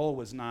tongues. The goal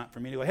was not for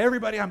me to go, hey,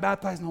 everybody, I'm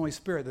baptized in the Holy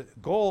Spirit. The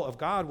goal of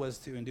God was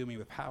to endue me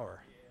with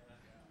power.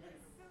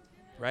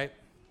 Right?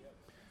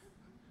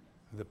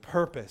 The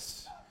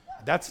purpose.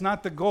 That's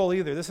not the goal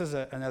either. This is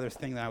another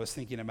thing that I was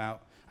thinking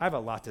about. I have a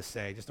lot to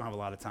say. Just don't have a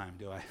lot of time,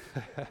 do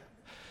I?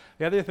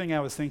 The other thing I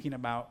was thinking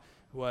about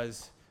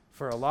was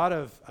for a lot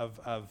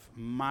of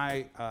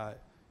my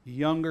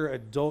younger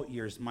adult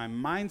years, my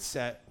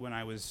mindset when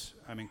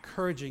I'm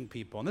encouraging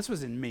people, and this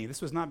was in me.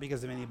 This was not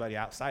because of anybody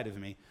outside of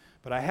me,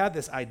 but I had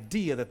this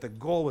idea that the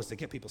goal was to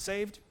get people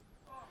saved,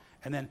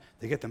 and then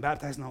to get them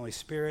baptized in the Holy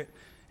Spirit,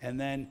 and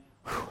then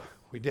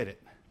we did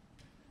it,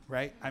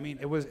 right? I mean,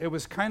 it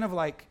was kind of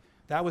like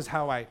that was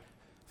how I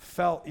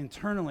felt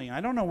internally, and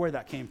I don't know where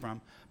that came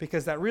from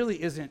because that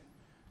really isn't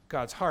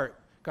God's heart.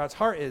 God's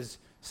heart is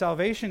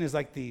salvation is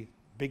like the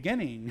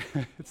beginning.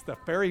 It's the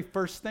very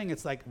first thing.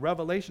 It's like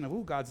revelation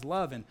of God's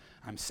love, and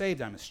I'm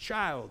saved, I'm his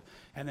child.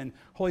 And then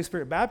Holy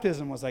Spirit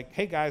baptism was like,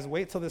 hey guys,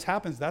 wait till this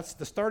happens. That's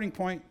the starting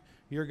point.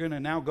 You're going to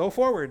now go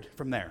forward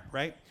from there,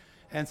 right?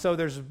 And so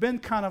there's been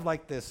kind of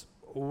like this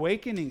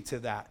awakening to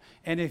that.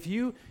 And if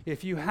you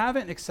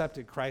haven't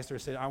accepted Christ or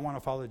said, I want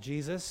to follow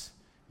Jesus,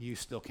 you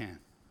still can.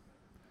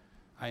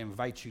 I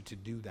invite you to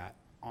do that.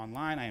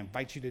 Online, I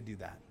invite you to do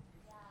that.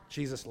 Yeah.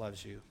 Jesus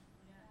loves you.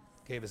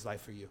 Gave his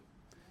life for you,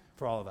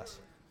 for all of us.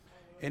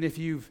 And if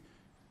you've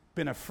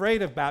been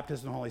afraid of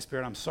baptism in the Holy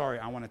Spirit, I'm sorry,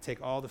 I want to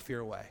take all the fear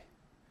away.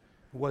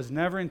 It was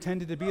never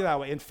intended to be that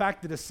way. In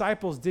fact, the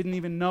disciples didn't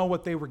even know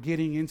what they were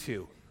getting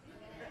into.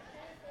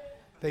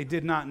 They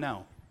did not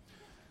know.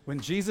 When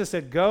Jesus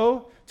said,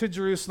 go to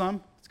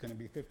Jerusalem, it's going to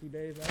be 50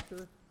 days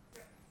after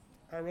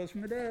I rose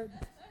from the dead.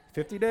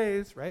 50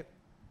 days, right?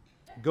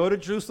 Go to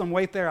Jerusalem,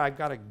 wait there. I've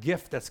got a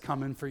gift that's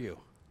coming for you.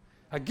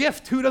 A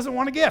gift. Who doesn't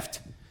want a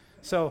gift?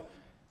 So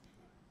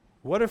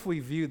what if we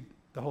viewed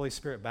the Holy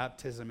Spirit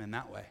baptism in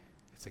that way?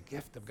 It's a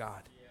gift of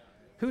God.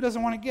 Who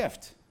doesn't want a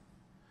gift?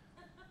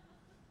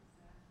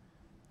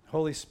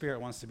 Holy Spirit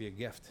wants to be a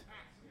gift.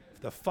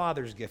 The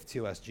Father's gift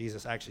to us.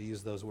 Jesus actually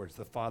used those words,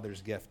 the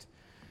Father's gift.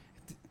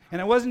 And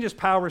it wasn't just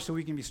power so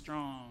we can be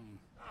strong.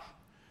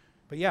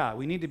 But yeah,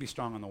 we need to be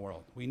strong in the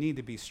world. We need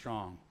to be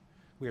strong.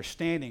 We are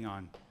standing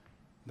on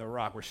the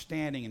rock. We're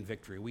standing in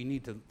victory. We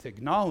need to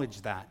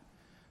acknowledge that.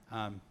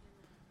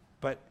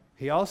 But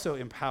he also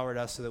empowered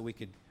us so that we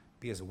could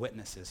be his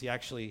witnesses. He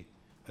actually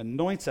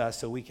anoints us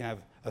so we can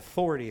have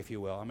authority, if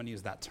you will. I'm going to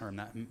use that term.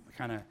 That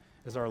kind of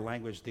is our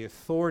language. The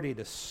authority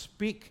to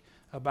speak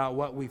about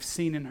what we've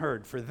seen and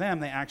heard. For them,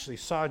 they actually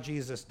saw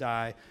Jesus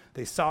die.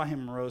 They saw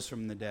him rose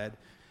from the dead.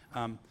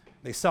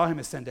 They saw him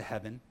ascend to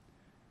heaven.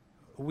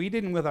 We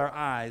didn't with our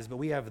eyes, but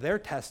we have their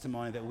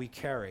testimony that we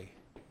carry.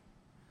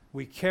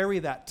 We carry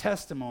that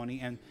testimony,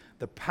 and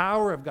the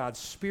power of God's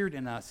Spirit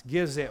in us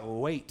gives it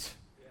weight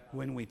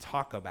when we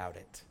talk about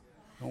it,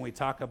 when we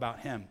talk about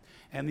him.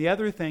 And the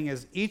other thing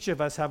is each of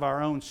us have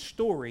our own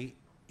story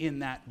in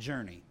that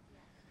journey.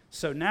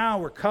 So now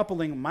we're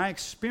coupling my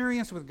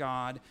experience with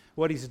God,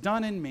 what he's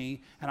done in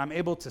me, and I'm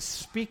able to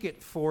speak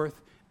it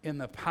forth in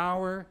the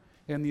power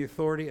and the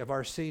authority of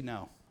RC.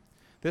 No,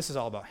 this is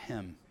all about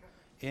him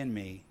in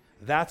me.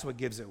 That's what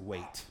gives it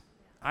weight.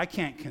 I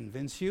can't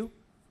convince you.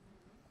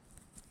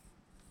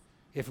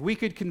 If we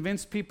could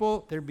convince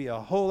people, there'd be a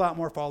whole lot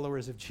more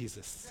followers of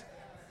Jesus,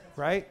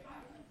 right?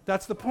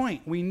 That's the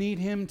point. We need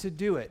him to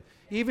do it.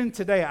 Even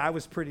today, I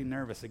was pretty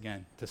nervous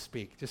again to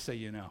speak, just so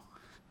you know.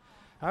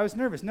 I was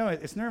nervous. No,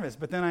 it's nervous.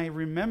 But then I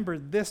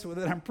remembered this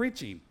that I'm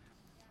preaching.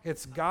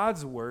 It's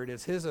God's word.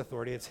 It's his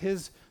authority. It's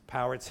his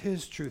power. It's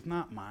his truth,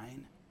 not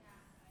mine.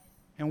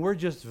 And we're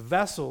just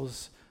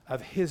vessels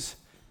of his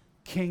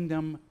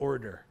kingdom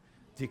order.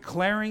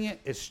 Declaring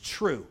it is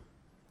true.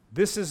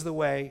 This is the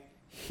way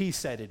he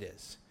said it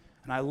is.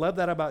 And I love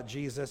that about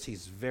Jesus.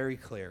 He's very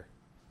clear,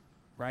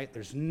 right?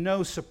 There's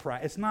no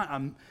surprise.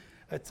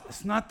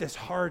 It's not this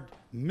hard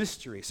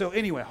mystery. So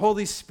anyway,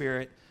 Holy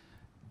Spirit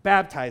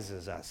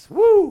baptizes us.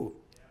 Woo!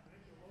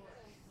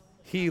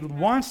 He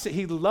loves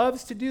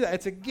to do that.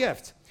 It's a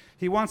gift.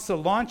 He wants to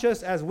launch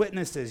us as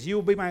witnesses. You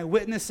will be my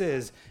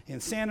witnesses in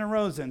Santa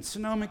Rosa, in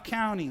Sonoma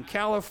County, in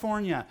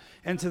California,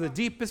 and to the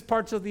deepest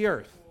parts of the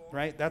earth,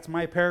 right? That's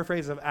my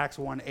paraphrase of Acts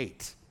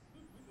 1:8.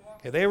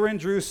 Okay, they were in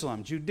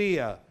Jerusalem,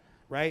 Judea,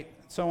 right?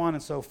 So on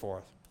and so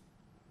forth.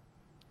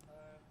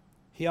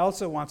 He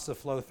also wants to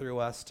flow through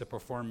us to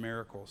perform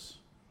miracles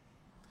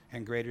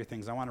and greater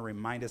things. I want to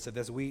remind us of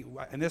this.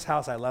 In this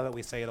house, I love it.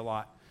 We say it a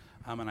lot,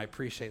 and I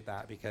appreciate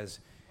that because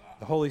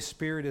the Holy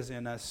Spirit is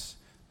in us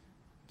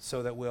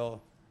so that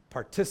we'll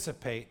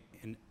participate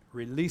in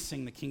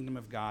releasing the kingdom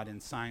of God in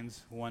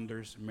signs,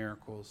 wonders,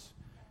 miracles,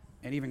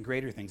 and even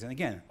greater things. And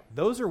again,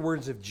 those are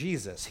words of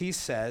Jesus. He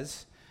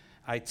says,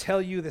 I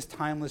tell you this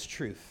timeless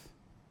truth.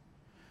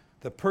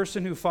 The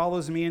person who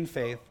follows me in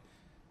faith,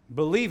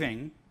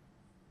 believing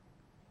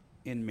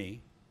in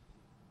me,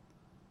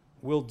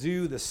 will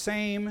do the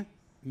same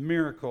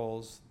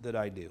miracles that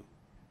I do.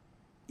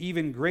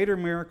 Even greater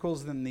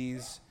miracles than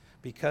these,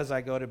 because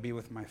I go to be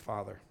with my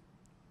Father.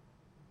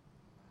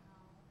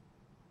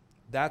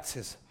 That's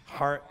his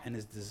heart and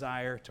his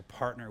desire to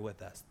partner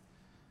with us.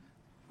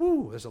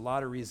 Woo, there's a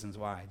lot of reasons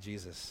why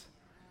Jesus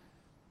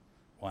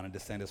wanted to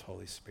send his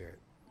Holy Spirit.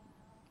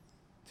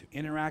 To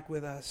interact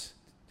with us,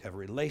 to have a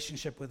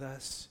relationship with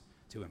us,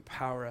 to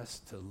empower us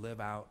to live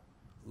out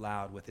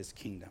loud with his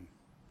kingdom.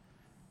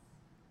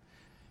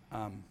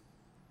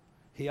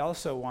 He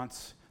also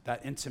wants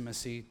that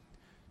intimacy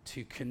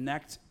to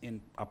connect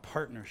in a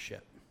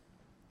partnership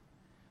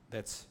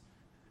that's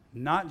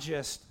not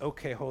just,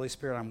 okay, Holy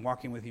Spirit, I'm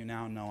walking with you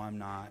now. No, I'm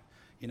not.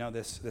 You know,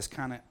 this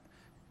kind of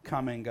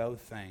come and go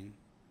thing.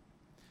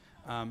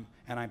 And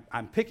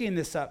I'm picking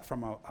this up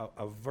from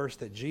a verse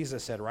that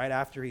Jesus said right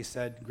after he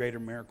said, greater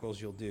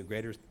miracles you'll do,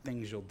 greater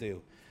things you'll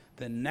do.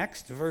 The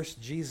next verse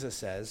Jesus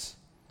says,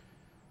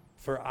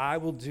 for I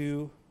will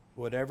do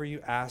whatever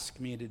you ask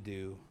me to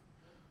do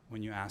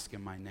when you ask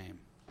in my name.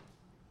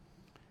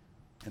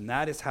 And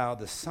that is how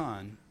the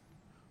Son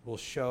will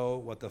show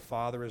what the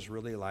Father is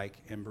really like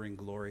and bring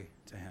glory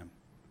to him.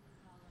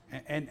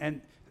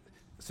 And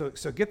so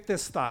get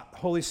this thought.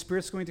 Holy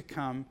Spirit's going to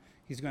come.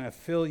 He's going to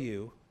fill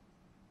you.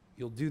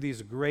 You'll do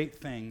these great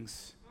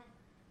things.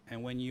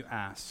 And when you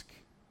ask,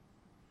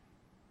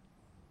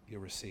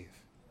 you'll receive.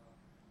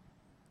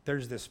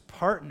 There's this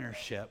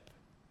partnership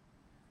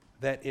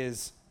that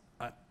is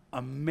an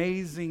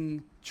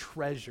amazing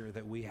treasure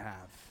that we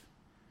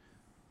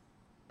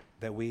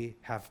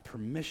have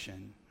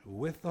permission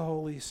with the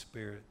Holy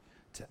Spirit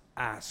to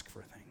ask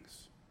for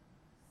things.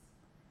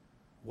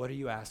 What are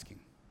you asking?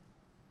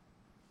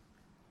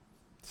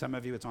 Some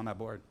of you, it's on that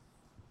board,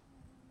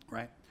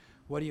 right?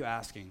 What are you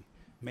asking?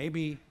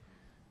 Maybe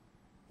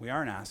we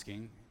aren't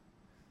asking,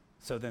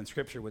 so then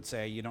Scripture would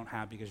say you don't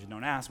have because you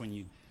don't ask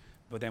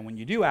but then when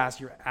you do ask,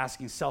 you're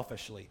asking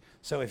selfishly.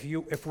 So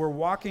if we're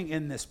walking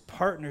in this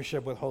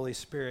partnership with Holy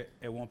Spirit,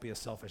 it won't be a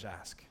selfish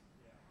ask.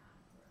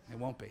 It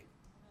won't be,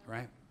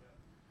 right?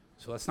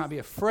 So let's not be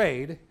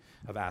afraid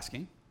of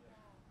asking.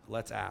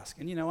 Let's ask.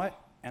 And you know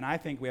what? And I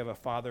think we have a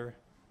Father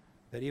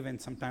that even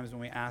sometimes when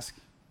we ask,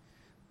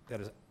 that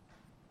is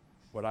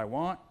what I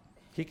want,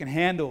 he can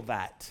handle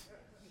that.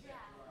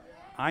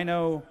 I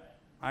know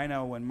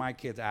when my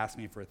kids ask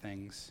me for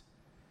things,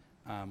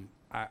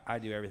 I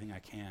do everything I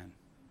can.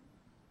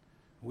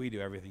 We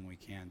do everything we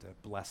can to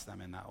bless them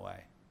in that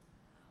way.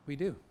 We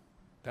do.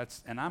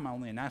 And I'm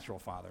only a natural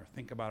father.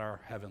 Think about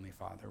our heavenly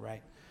Father,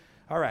 right?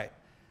 All right.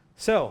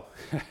 So,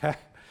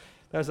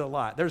 there's a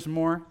lot. There's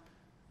more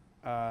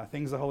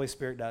things the Holy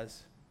Spirit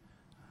does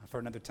for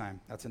another time.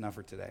 That's enough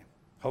for today.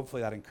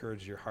 Hopefully that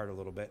encouraged your heart a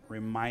little bit,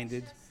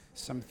 reminded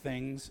some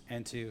things,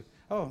 and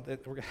I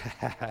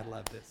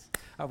love this.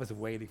 I was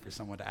waiting for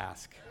someone to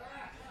ask.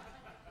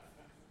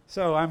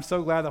 So I'm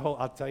so glad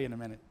I'll tell you in a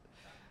minute.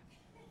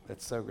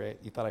 That's so great.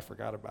 You thought I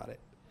forgot about it.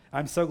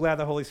 I'm so glad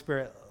the Holy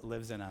Spirit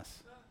lives in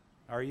us.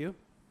 Are you?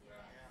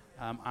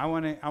 I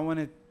want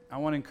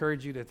to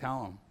encourage you to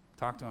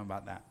talk to him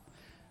about that.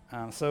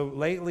 So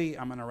lately,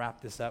 I'm going to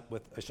wrap this up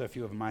with a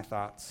few of my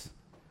thoughts.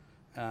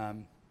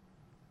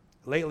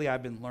 Lately,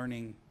 I've been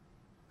learning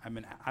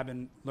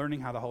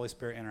how the Holy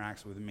Spirit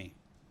interacts with me.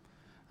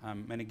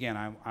 And again,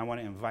 I want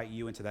to invite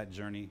you into that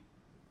journey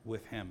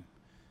with him,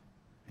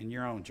 in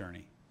your own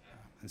journey.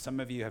 And some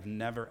of you have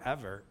never,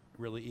 ever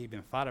really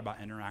even thought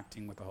about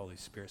interacting with the Holy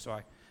Spirit. So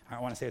I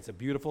want to say it's a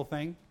beautiful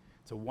thing.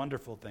 It's a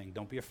wonderful thing.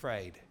 Don't be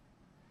afraid.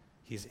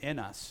 He's in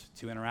us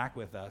to interact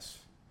with us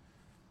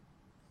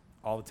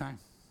all the time.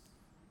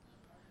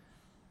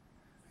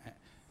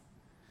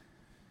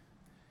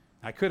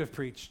 I could have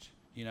preached,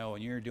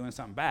 when you're doing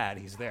something bad,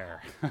 he's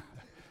there.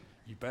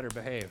 You better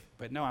behave.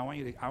 But no, I want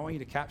you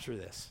to capture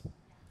this.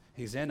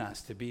 He's in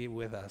us to be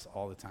with us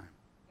all the time.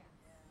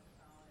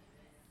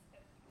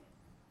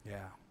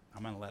 Yeah,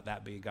 I'm going to let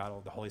that be.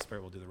 The Holy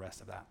Spirit will do the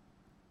rest of that.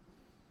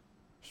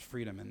 There's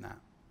freedom in that.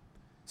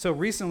 So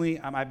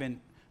recently, I've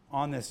been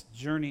on this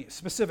journey,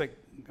 specific,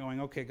 going,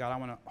 okay,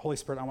 God, Holy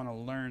Spirit, I want to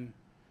learn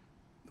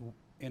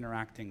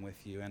interacting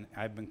with you. And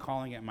I've been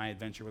calling it my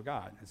adventure with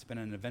God. It's been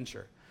an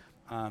adventure.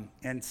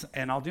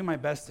 And I'll do my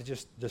best to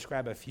just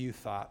describe a few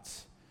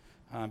thoughts,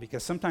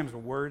 because sometimes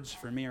words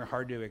for me are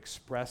hard to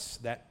express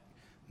that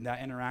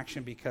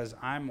interaction, because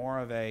I'm more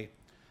of a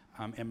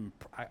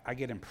I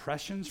get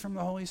impressions from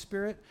the Holy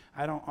Spirit.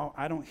 I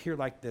don't hear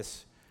like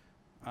this,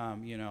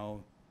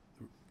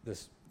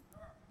 this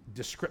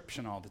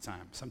description all the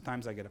time.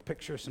 Sometimes I get a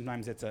picture.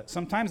 Sometimes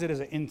it is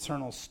an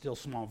internal, still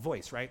small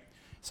voice, right?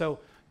 So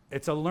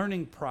it's a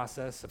learning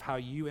process of how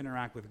you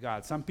interact with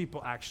God. Some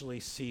people actually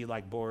see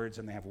like boards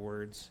and they have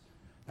words.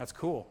 That's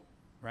cool,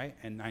 right?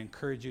 And I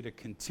encourage you to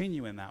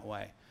continue in that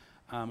way,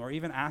 or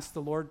even ask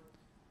the Lord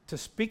to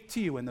speak to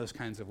you in those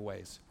kinds of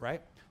ways,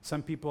 right?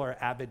 Some people are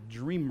avid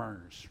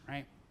dreamers,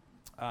 right?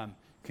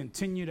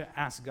 Continue to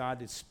ask God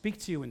to speak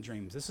to you in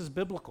dreams. This is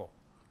biblical,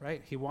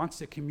 right? He wants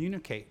to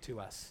communicate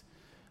to us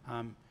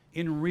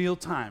in real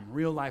time,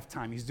 real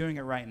lifetime. He's doing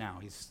it right now.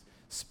 He's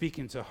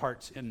speaking to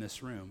hearts in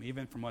this room,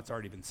 even from what's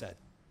already been said.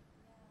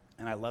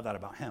 And I love that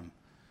about him,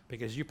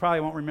 because you probably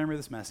won't remember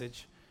this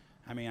message.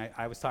 I mean,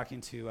 I was talking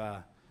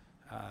to,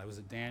 was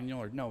it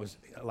Daniel? Or no, it was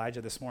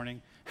Elijah this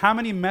morning. How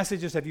many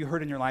messages have you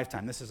heard in your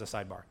lifetime? This is a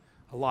sidebar.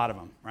 A lot of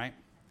them, right?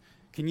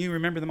 Can you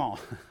remember them all?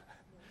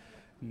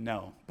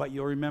 No, but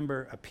you'll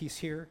remember a piece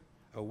here,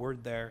 a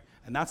word there,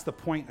 and that's the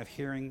point of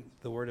hearing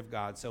the word of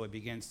God, so it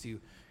begins to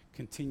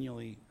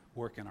continually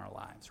work in our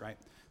lives, right?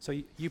 So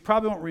you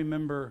probably won't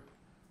remember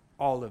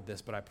all of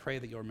this, but I pray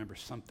that you'll remember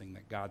something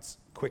that God's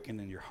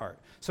quickened in your heart.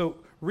 So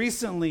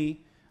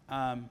recently,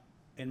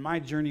 in my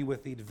journey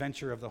with the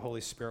adventure of the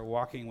Holy Spirit,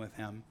 walking with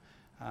him,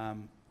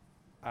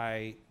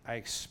 I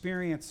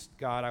experienced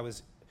God. I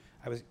was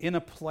in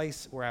a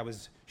place where I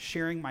was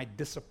sharing my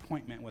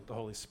disappointment with the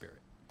Holy Spirit.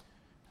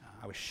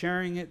 I was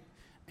sharing it,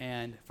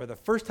 and for the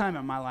first time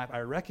in my life,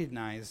 I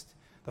recognized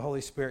the Holy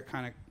Spirit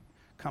kind of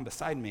come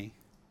beside me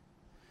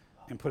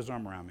and put his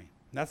arm around me.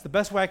 And that's the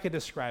best way I could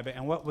describe it.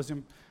 And what was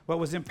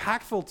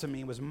impactful to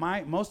me was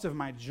most of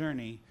my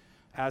journey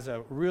as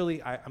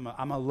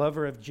I'm a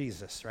lover of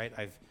Jesus, right?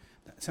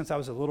 Since I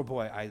was a little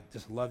boy, I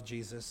just love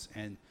Jesus,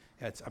 and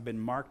I've been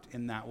marked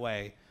in that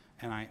way,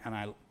 and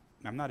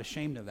I'm not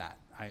ashamed of that.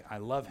 I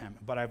love him,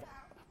 but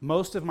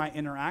most of my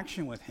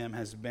interaction with him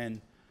has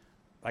been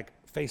like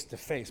face to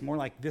face, more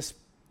like this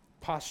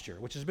posture,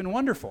 which has been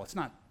wonderful. It's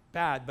not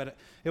bad, but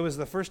it was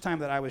the first time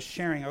that I was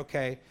sharing,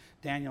 okay,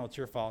 Daniel, it's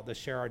your fault to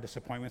share our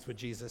disappointments with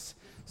Jesus.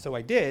 So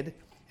I did,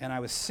 and I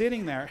was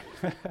sitting there,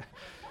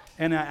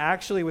 and I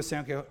actually was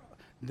saying, okay,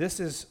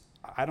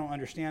 I don't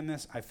understand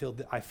this. I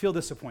feel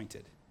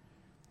disappointed.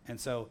 And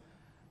so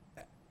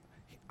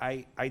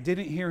I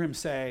didn't hear him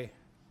say,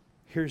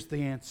 here's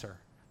the answer.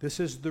 This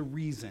is the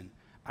reason.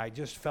 I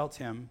just felt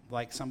him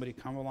like somebody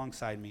come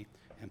alongside me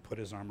and put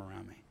his arm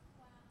around me.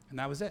 And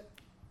that was it.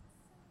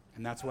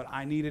 And that's what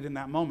I needed in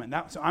that moment.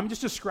 So I'm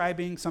just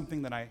describing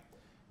something that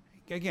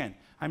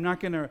I'm not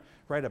going to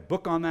write a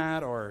book on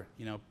that or,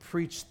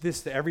 preach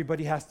this that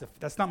everybody has to.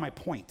 That's not my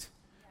point.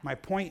 My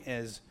point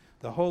is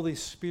the Holy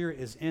Spirit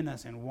is in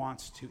us and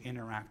wants to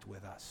interact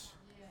with us,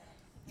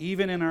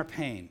 even in our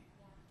pain.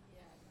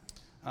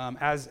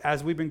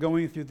 As we've been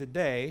going through the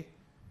day,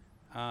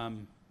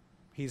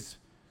 he's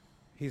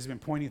been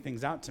pointing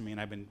things out to me, and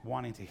I've been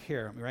wanting to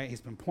hear, right?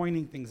 He's been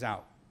pointing things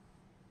out.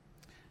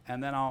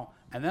 And then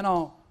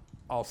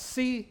I'll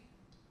see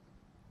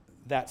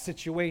that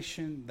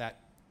situation, that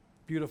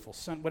beautiful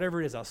sun,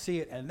 whatever it is, I'll see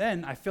it, and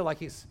then I feel like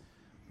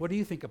what do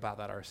you think about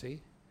that, RC?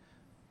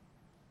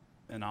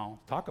 And I'll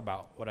talk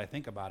about what I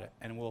think about it,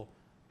 and we'll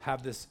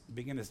have this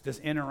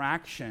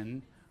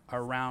interaction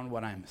around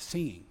what I'm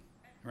seeing,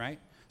 right?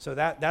 So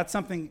that's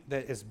something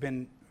that has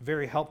been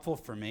very helpful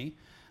for me.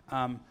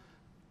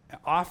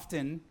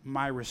 Often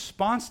my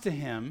response to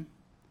him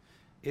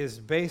is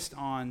based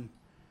on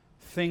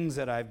things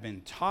that I've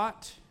been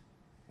taught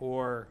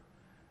or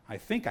I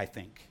think,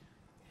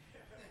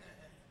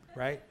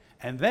 right?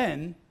 And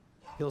then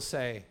he'll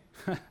say,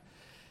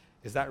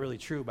 is that really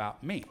true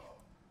about me?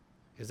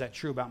 Is that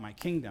true about my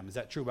kingdom? Is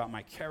that true about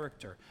my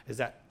character? Is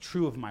that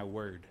true of my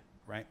word,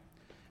 right?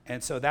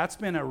 And so that's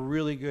been a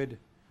really good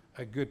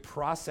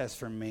process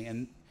for me.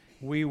 And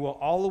we will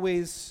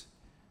always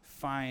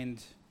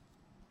find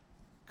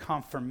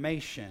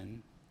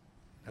confirmation,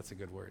 that's a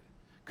good word,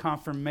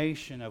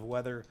 confirmation of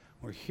whether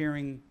we're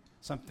hearing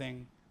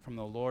something from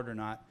the Lord or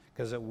not,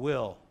 because it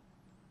will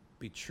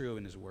be true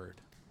in his word.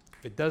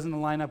 If it doesn't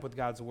line up with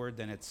God's word,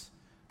 then it's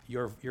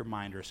your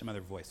mind or some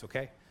other voice,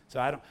 okay? So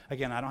I don't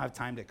have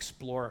time to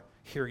explore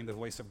hearing the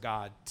voice of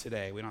God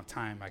today. We don't have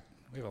time.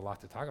 We have a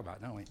lot to talk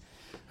about, don't we?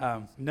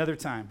 Another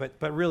time.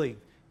 But really,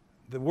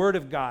 the word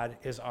of God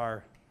is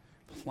our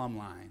plumb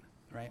line,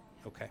 right?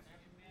 Okay.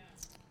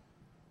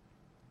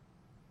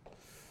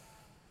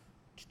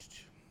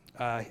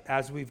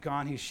 As we've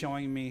gone, he's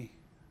showing me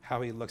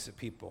how he looks at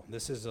people.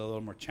 This is a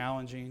little more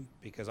challenging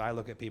because I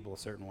look at people a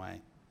certain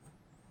way.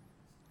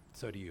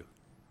 So do you.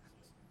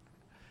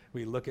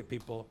 We look at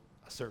people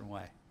a certain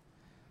way.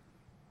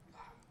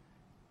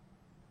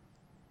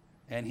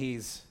 And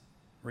he's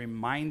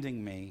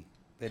reminding me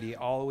that he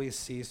always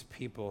sees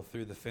people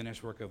through the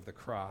finished work of the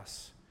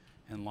cross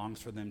and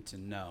longs for them to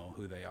know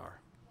who they are,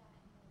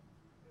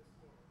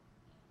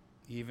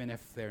 even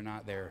if they're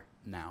not there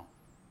now.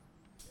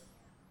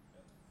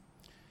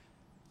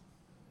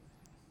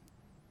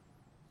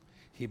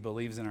 He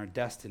believes in our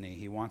destiny.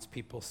 He wants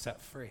people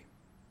set free.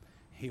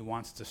 He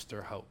wants to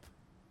stir hope,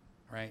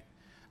 right?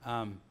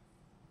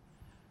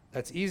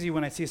 That's easy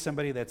when I see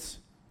somebody that's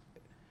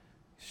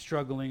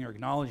struggling or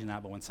acknowledging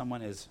that, but when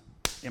someone is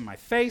in my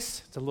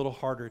face, it's a little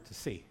harder to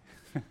see.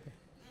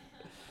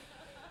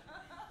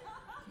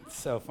 It's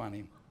so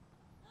funny.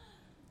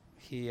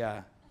 He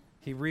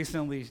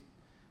recently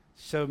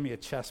showed me a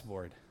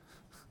chessboard.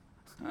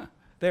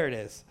 There it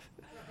is.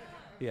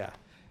 Yeah.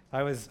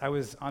 I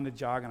was on the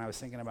jog and I was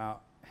thinking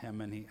about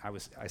him, and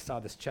I saw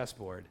this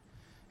chessboard,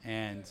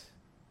 and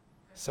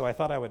so I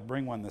thought I would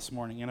bring one this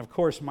morning. And of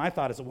course, my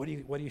thought is, what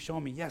are you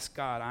showing me? Yes,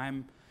 God,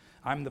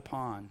 I'm the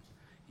pawn.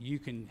 You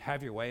can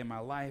have your way in my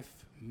life,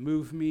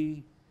 move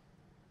me,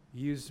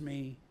 use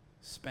me,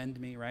 spend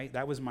me, right?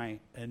 That was my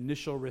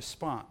initial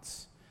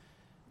response.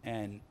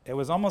 And it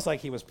was almost like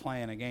he was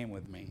playing a game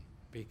with me,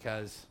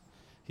 because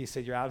he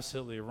said, "You're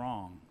absolutely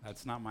wrong.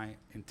 That's not my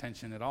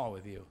intention at all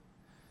with you."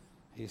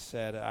 He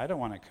said, "I don't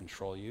want to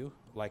control you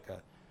like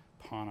a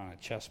pawn on a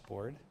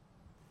chessboard.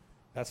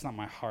 That's not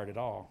my heart at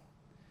all.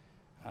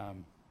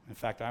 In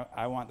fact,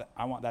 I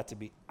want that to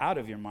be out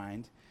of your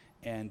mind,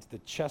 and the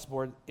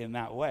chessboard in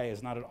that way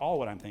is not at all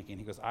what I'm thinking."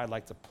 He goes, "I'd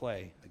like to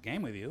play the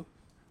game with you.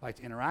 I'd like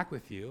to interact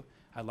with you.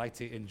 I'd like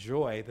to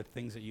enjoy the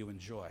things that you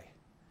enjoy."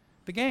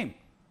 The game.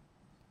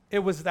 It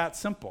was that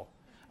simple.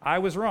 I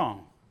was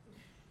wrong.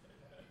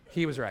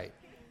 He was right.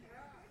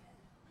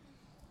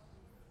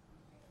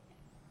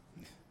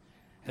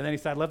 And then he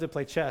said, "I'd love to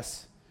play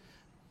chess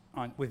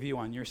with you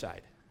on your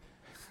side."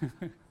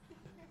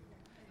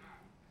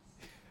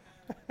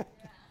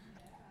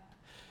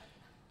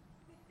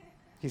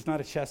 He's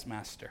not a chess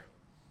master.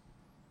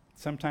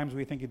 Sometimes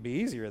we think it'd be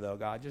easier, though.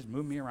 God, just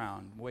move me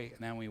around, wait, and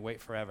then we wait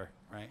forever,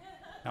 right?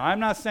 Now, I'm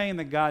not saying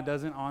that God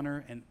doesn't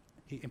honor, and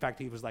in fact,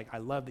 he was like, "I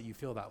love that you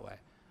feel that way.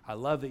 I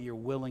love that you're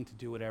willing to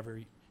do whatever,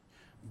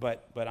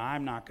 but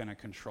I'm not going to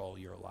control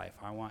your life.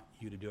 I want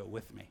you to do it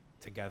with me,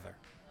 together."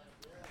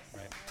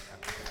 Right?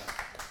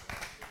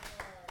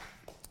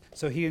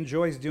 So he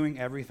enjoys doing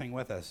everything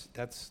with us.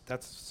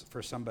 That's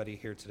for somebody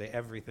here today.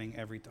 Everything,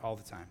 all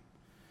the time.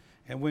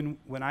 And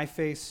when I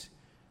face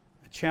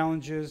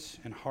challenges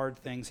and hard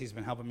things, he's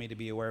been helping me to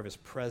be aware of his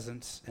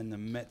presence in the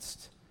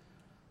midst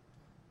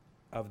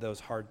of those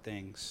hard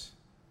things.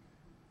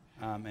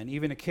 And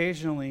even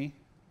occasionally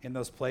in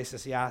those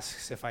places, he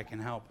asks if I can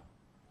help.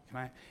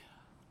 Can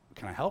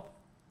I help?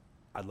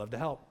 I'd love to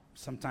help.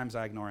 Sometimes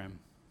I ignore him.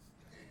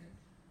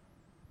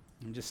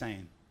 I'm just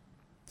saying.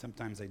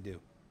 Sometimes I do.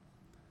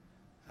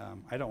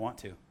 I don't want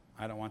to.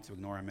 I don't want to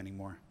ignore him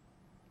anymore.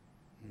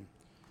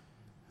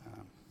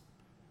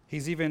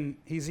 He's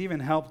even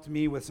helped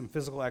me with some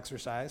physical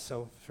exercise.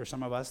 So for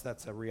some of us,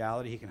 that's a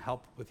reality. He can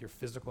help with your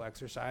physical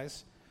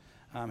exercise.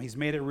 He's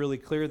made it really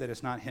clear that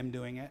it's not him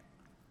doing it.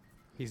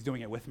 He's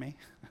doing it with me.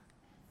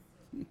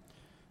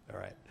 All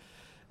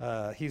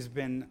right. He's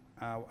been,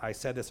 I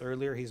said this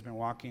earlier, he's been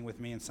walking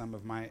with me in some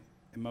of my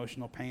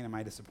emotional pain and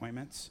my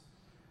disappointments.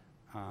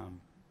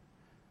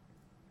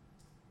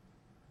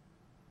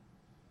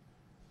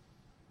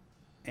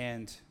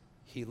 And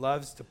he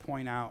loves to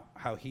point out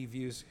how he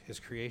views his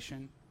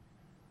creation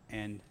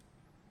and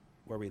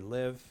where we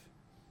live,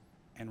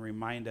 and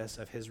remind us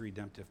of his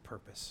redemptive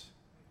purpose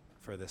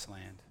for this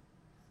land,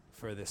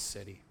 for this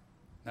city.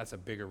 That's a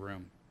bigger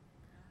room.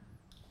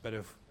 But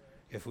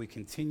if we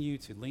continue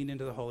to lean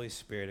into the Holy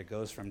Spirit, it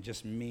goes from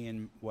just me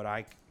and what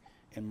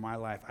in my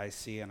life I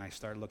see, and I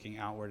start looking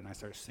outward and I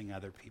start seeing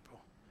other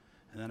people.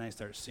 And then I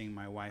start seeing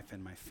my wife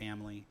and my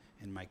family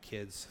and my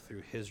kids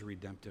through his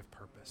redemptive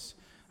purpose.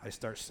 I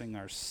start seeing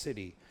our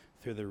city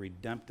through the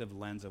redemptive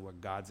lens of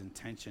what God's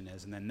intention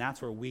is. And then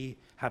that's where we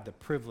have the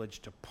privilege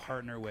to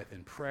partner with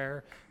in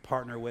prayer,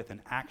 partner with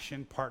in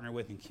action, partner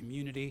with in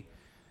community.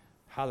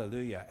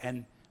 Hallelujah.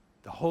 And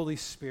the Holy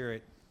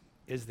Spirit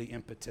is the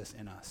impetus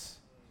in us.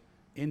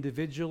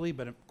 Individually,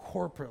 but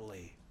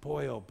corporately.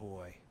 Boy, oh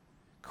boy.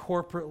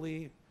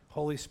 Corporately,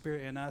 Holy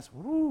Spirit in us,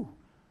 woo,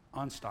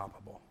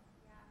 unstoppable.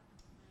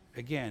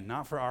 Again,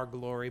 not for our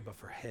glory, but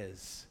for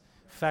his.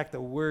 In fact, the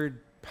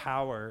word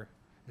power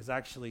is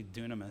actually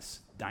dunamis,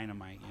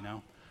 dynamite,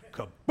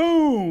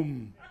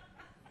 Kaboom!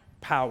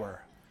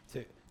 Power,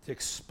 to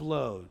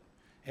explode.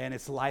 And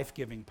it's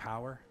life-giving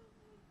power,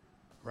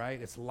 right?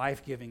 It's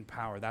life-giving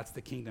power. That's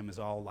the kingdom, is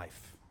all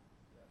life.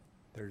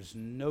 There's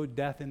no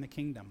death in the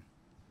kingdom,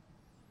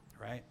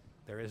 right?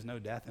 There is no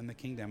death in the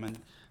kingdom. And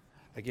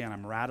again,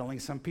 I'm rattling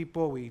some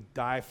people. We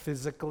die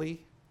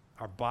physically.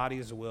 Our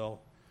bodies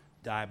will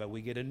die, but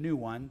we get a new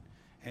one,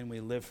 and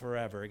we live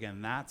forever.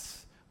 Again,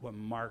 that's what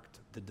marked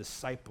the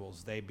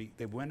disciples. They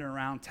went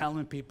around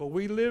telling people,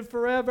 "We live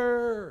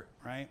forever,"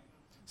 right?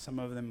 Some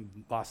of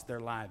them lost their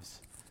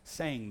lives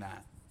saying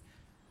that.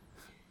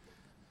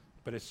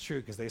 But it's true,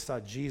 because they saw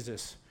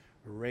Jesus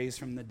raised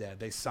from the dead.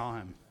 They saw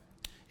him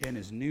in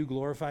his new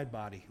glorified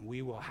body.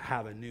 We will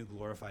have a new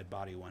glorified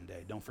body one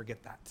day. Don't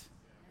forget that.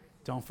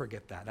 Don't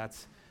forget that.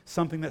 That's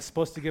something that's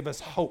supposed to give us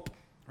hope,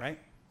 right?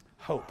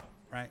 Hope,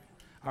 right?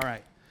 All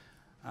right.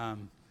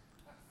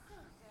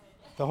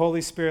 The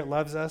Holy Spirit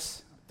loves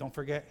us. Don't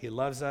forget, he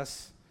loves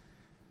us,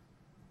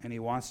 and he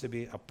wants to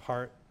be a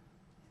part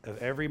of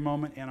every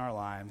moment in our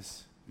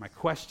lives. My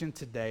question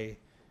today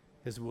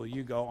is, will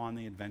you go on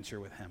the adventure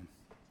with him?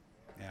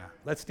 Yeah.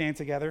 Let's stand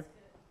together.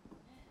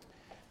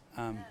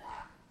 And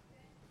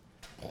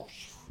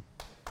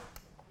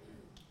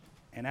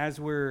as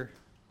we're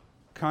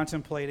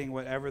contemplating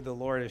whatever the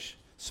Lord has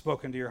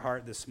spoken to your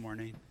heart this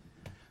morning,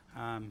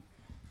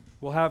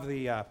 we'll have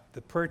the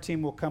prayer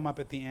team will come up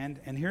at the end.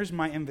 And here's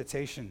my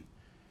invitation.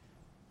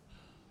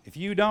 If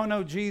you don't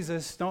know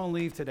Jesus, don't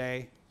leave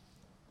today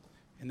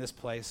in this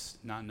place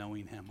not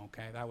knowing him,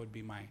 okay? That would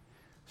be my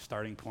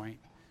starting point.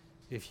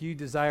 If you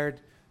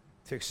desired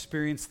to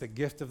experience the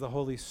gift of the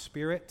Holy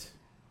Spirit,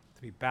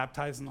 to be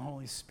baptized in the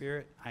Holy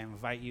Spirit, I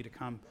invite you to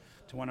come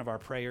to one of our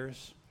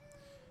prayers,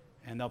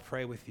 and they'll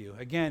pray with you.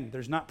 Again,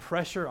 there's not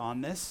pressure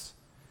on this.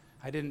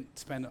 I didn't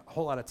spend a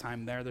whole lot of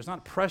time there. There's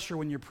not pressure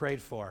when you're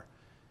prayed for.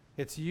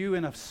 It's you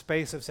in a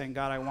space of saying,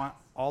 God, I want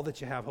all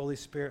that you have. Holy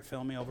Spirit,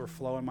 fill me,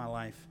 overflow in my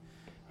life.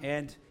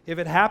 And if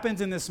it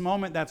happens in this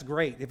moment, that's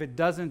great. If it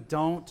doesn't,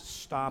 don't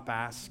stop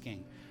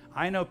asking.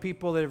 I know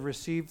people that have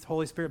received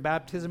Holy Spirit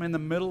baptism in the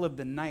middle of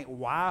the night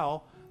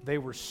while they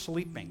were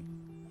sleeping.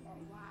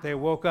 They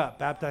woke up,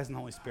 baptized in the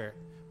Holy Spirit.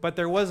 But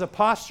there was a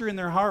posture in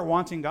their heart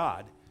wanting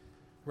God,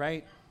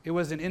 right? It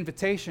was an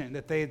invitation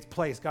that they had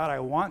placed. God, I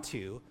want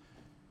you,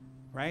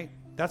 right?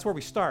 That's where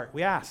we start.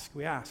 We ask,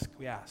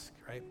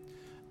 right?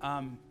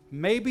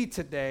 Maybe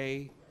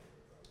today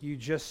you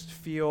just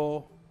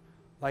feel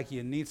like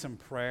you need some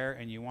prayer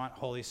and you want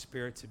Holy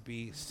Spirit to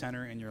be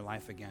center in your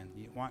life again.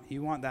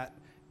 You want that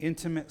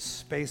intimate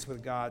space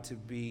with God to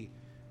be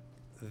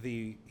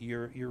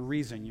your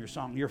reason, your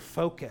song, your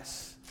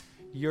focus,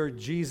 your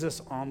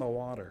Jesus on the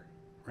water,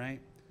 right?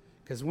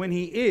 Because when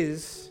he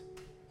is,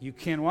 you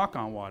can walk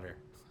on water,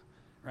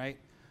 right?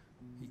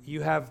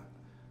 You have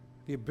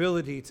the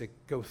ability to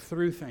go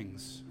through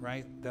things,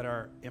 right, that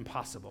are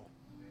impossible.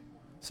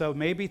 So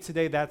maybe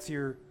today that's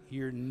you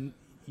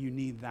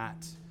need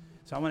that.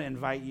 So I want to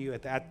invite you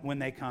at that when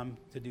they come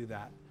to do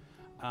that.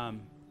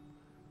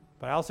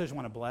 But I also just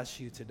want to bless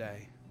you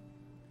today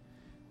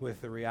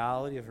with the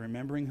reality of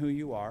remembering who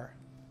you are,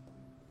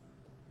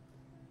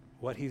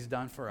 what he's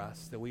done for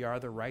us, that we are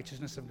the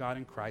righteousness of God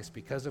in Christ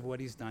because of what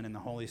he's done, and the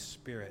Holy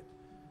Spirit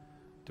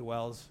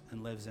dwells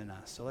and lives in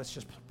us. So let's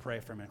just pray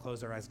for a minute.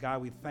 Close our eyes.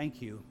 God, we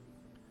thank you.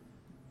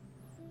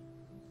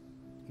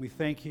 We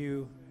thank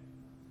you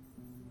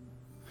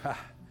that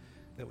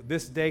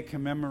this day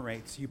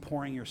commemorates you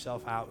pouring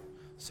yourself out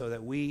so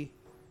that we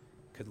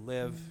could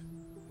live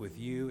with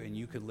you and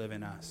you could live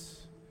in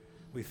us.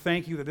 We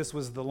thank you that this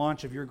was the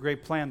launch of your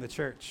great plan, the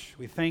church.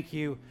 We thank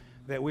you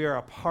that we are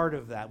a part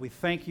of that. We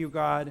thank you,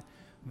 God,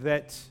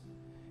 that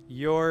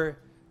your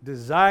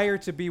desire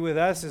to be with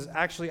us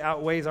actually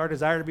outweighs our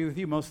desire to be with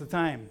you most of the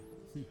time.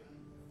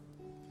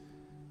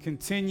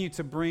 Continue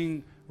to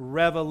bring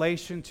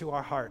revelation to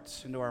our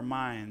hearts and to our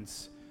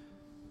minds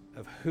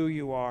of who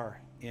you are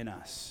in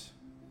us.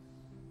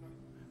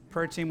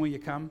 Prayer team, will you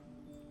come?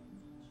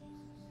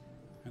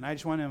 And I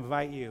just want to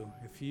invite you,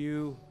 if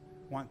you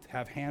want to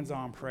have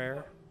hands-on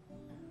prayer,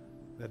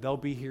 that they'll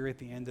be here at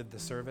the end of the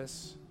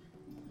service.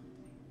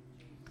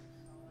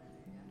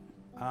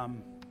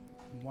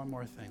 One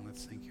more thing.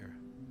 Let's think here.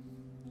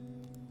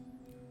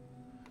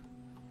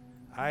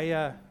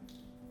 I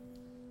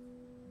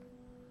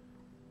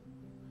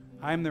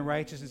am the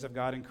righteousness of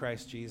God in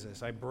Christ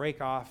Jesus. I break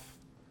off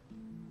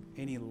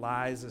any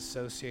lies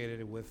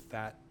associated with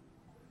that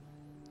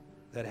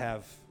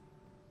have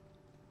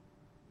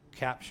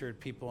captured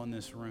people in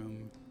this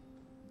room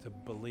to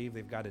believe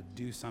they've got to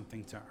do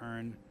something to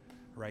earn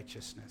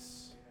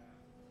righteousness.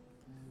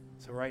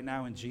 So right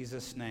now, in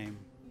Jesus' name,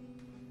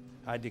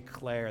 I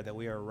declare that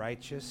we are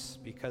righteous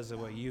because of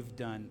what you've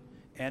done.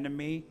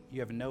 Enemy, you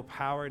have no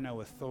power,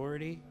 no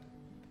authority.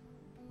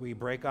 We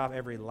break off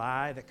every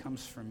lie that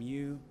comes from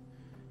you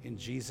in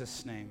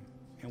Jesus' name.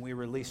 And we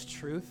release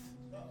truth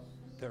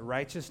that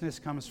righteousness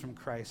comes from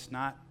Christ,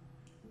 not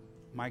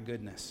my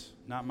goodness,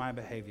 not my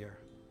behavior.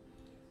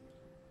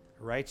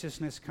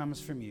 Righteousness comes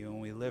from you,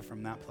 and we live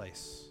from that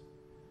place.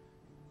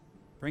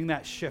 Bring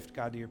that shift,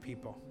 God, to your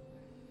people.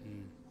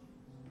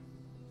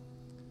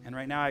 And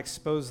right now I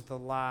expose the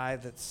lie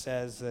that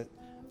says that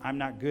I'm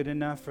not good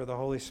enough for the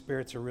Holy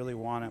Spirit to really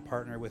want to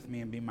partner with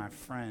me and be my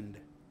friend.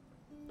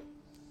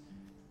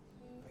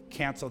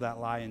 Cancel that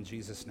lie in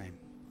Jesus' name.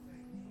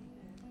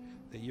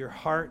 That your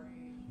heart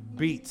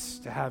beats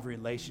to have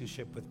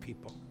relationship with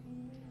people,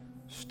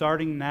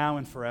 starting now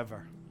and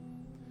forever.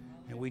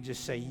 And we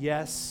just say,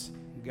 yes,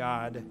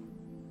 God,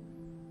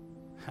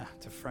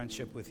 to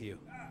friendship with you.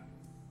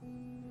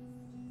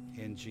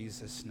 In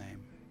Jesus'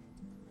 name.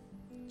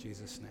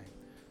 Jesus' name.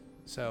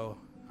 So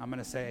I'm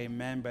going to say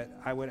amen, but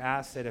I would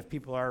ask that if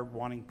people are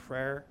wanting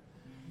prayer,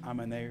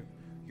 and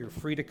you're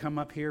free to come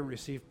up here and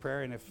receive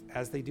prayer. And if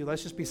as they do,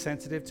 let's just be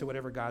sensitive to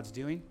whatever God's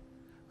doing.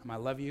 I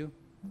love you.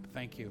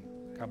 Thank you.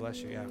 God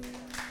bless you. Yeah.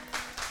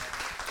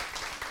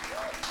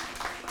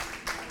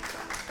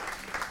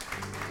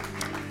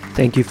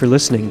 Thank you for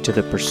listening to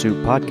the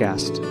Pursuit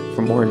Podcast.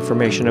 For more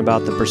information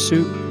about The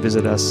Pursuit,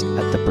 visit us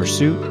at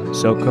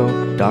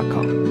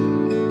thepursuitsoco.com.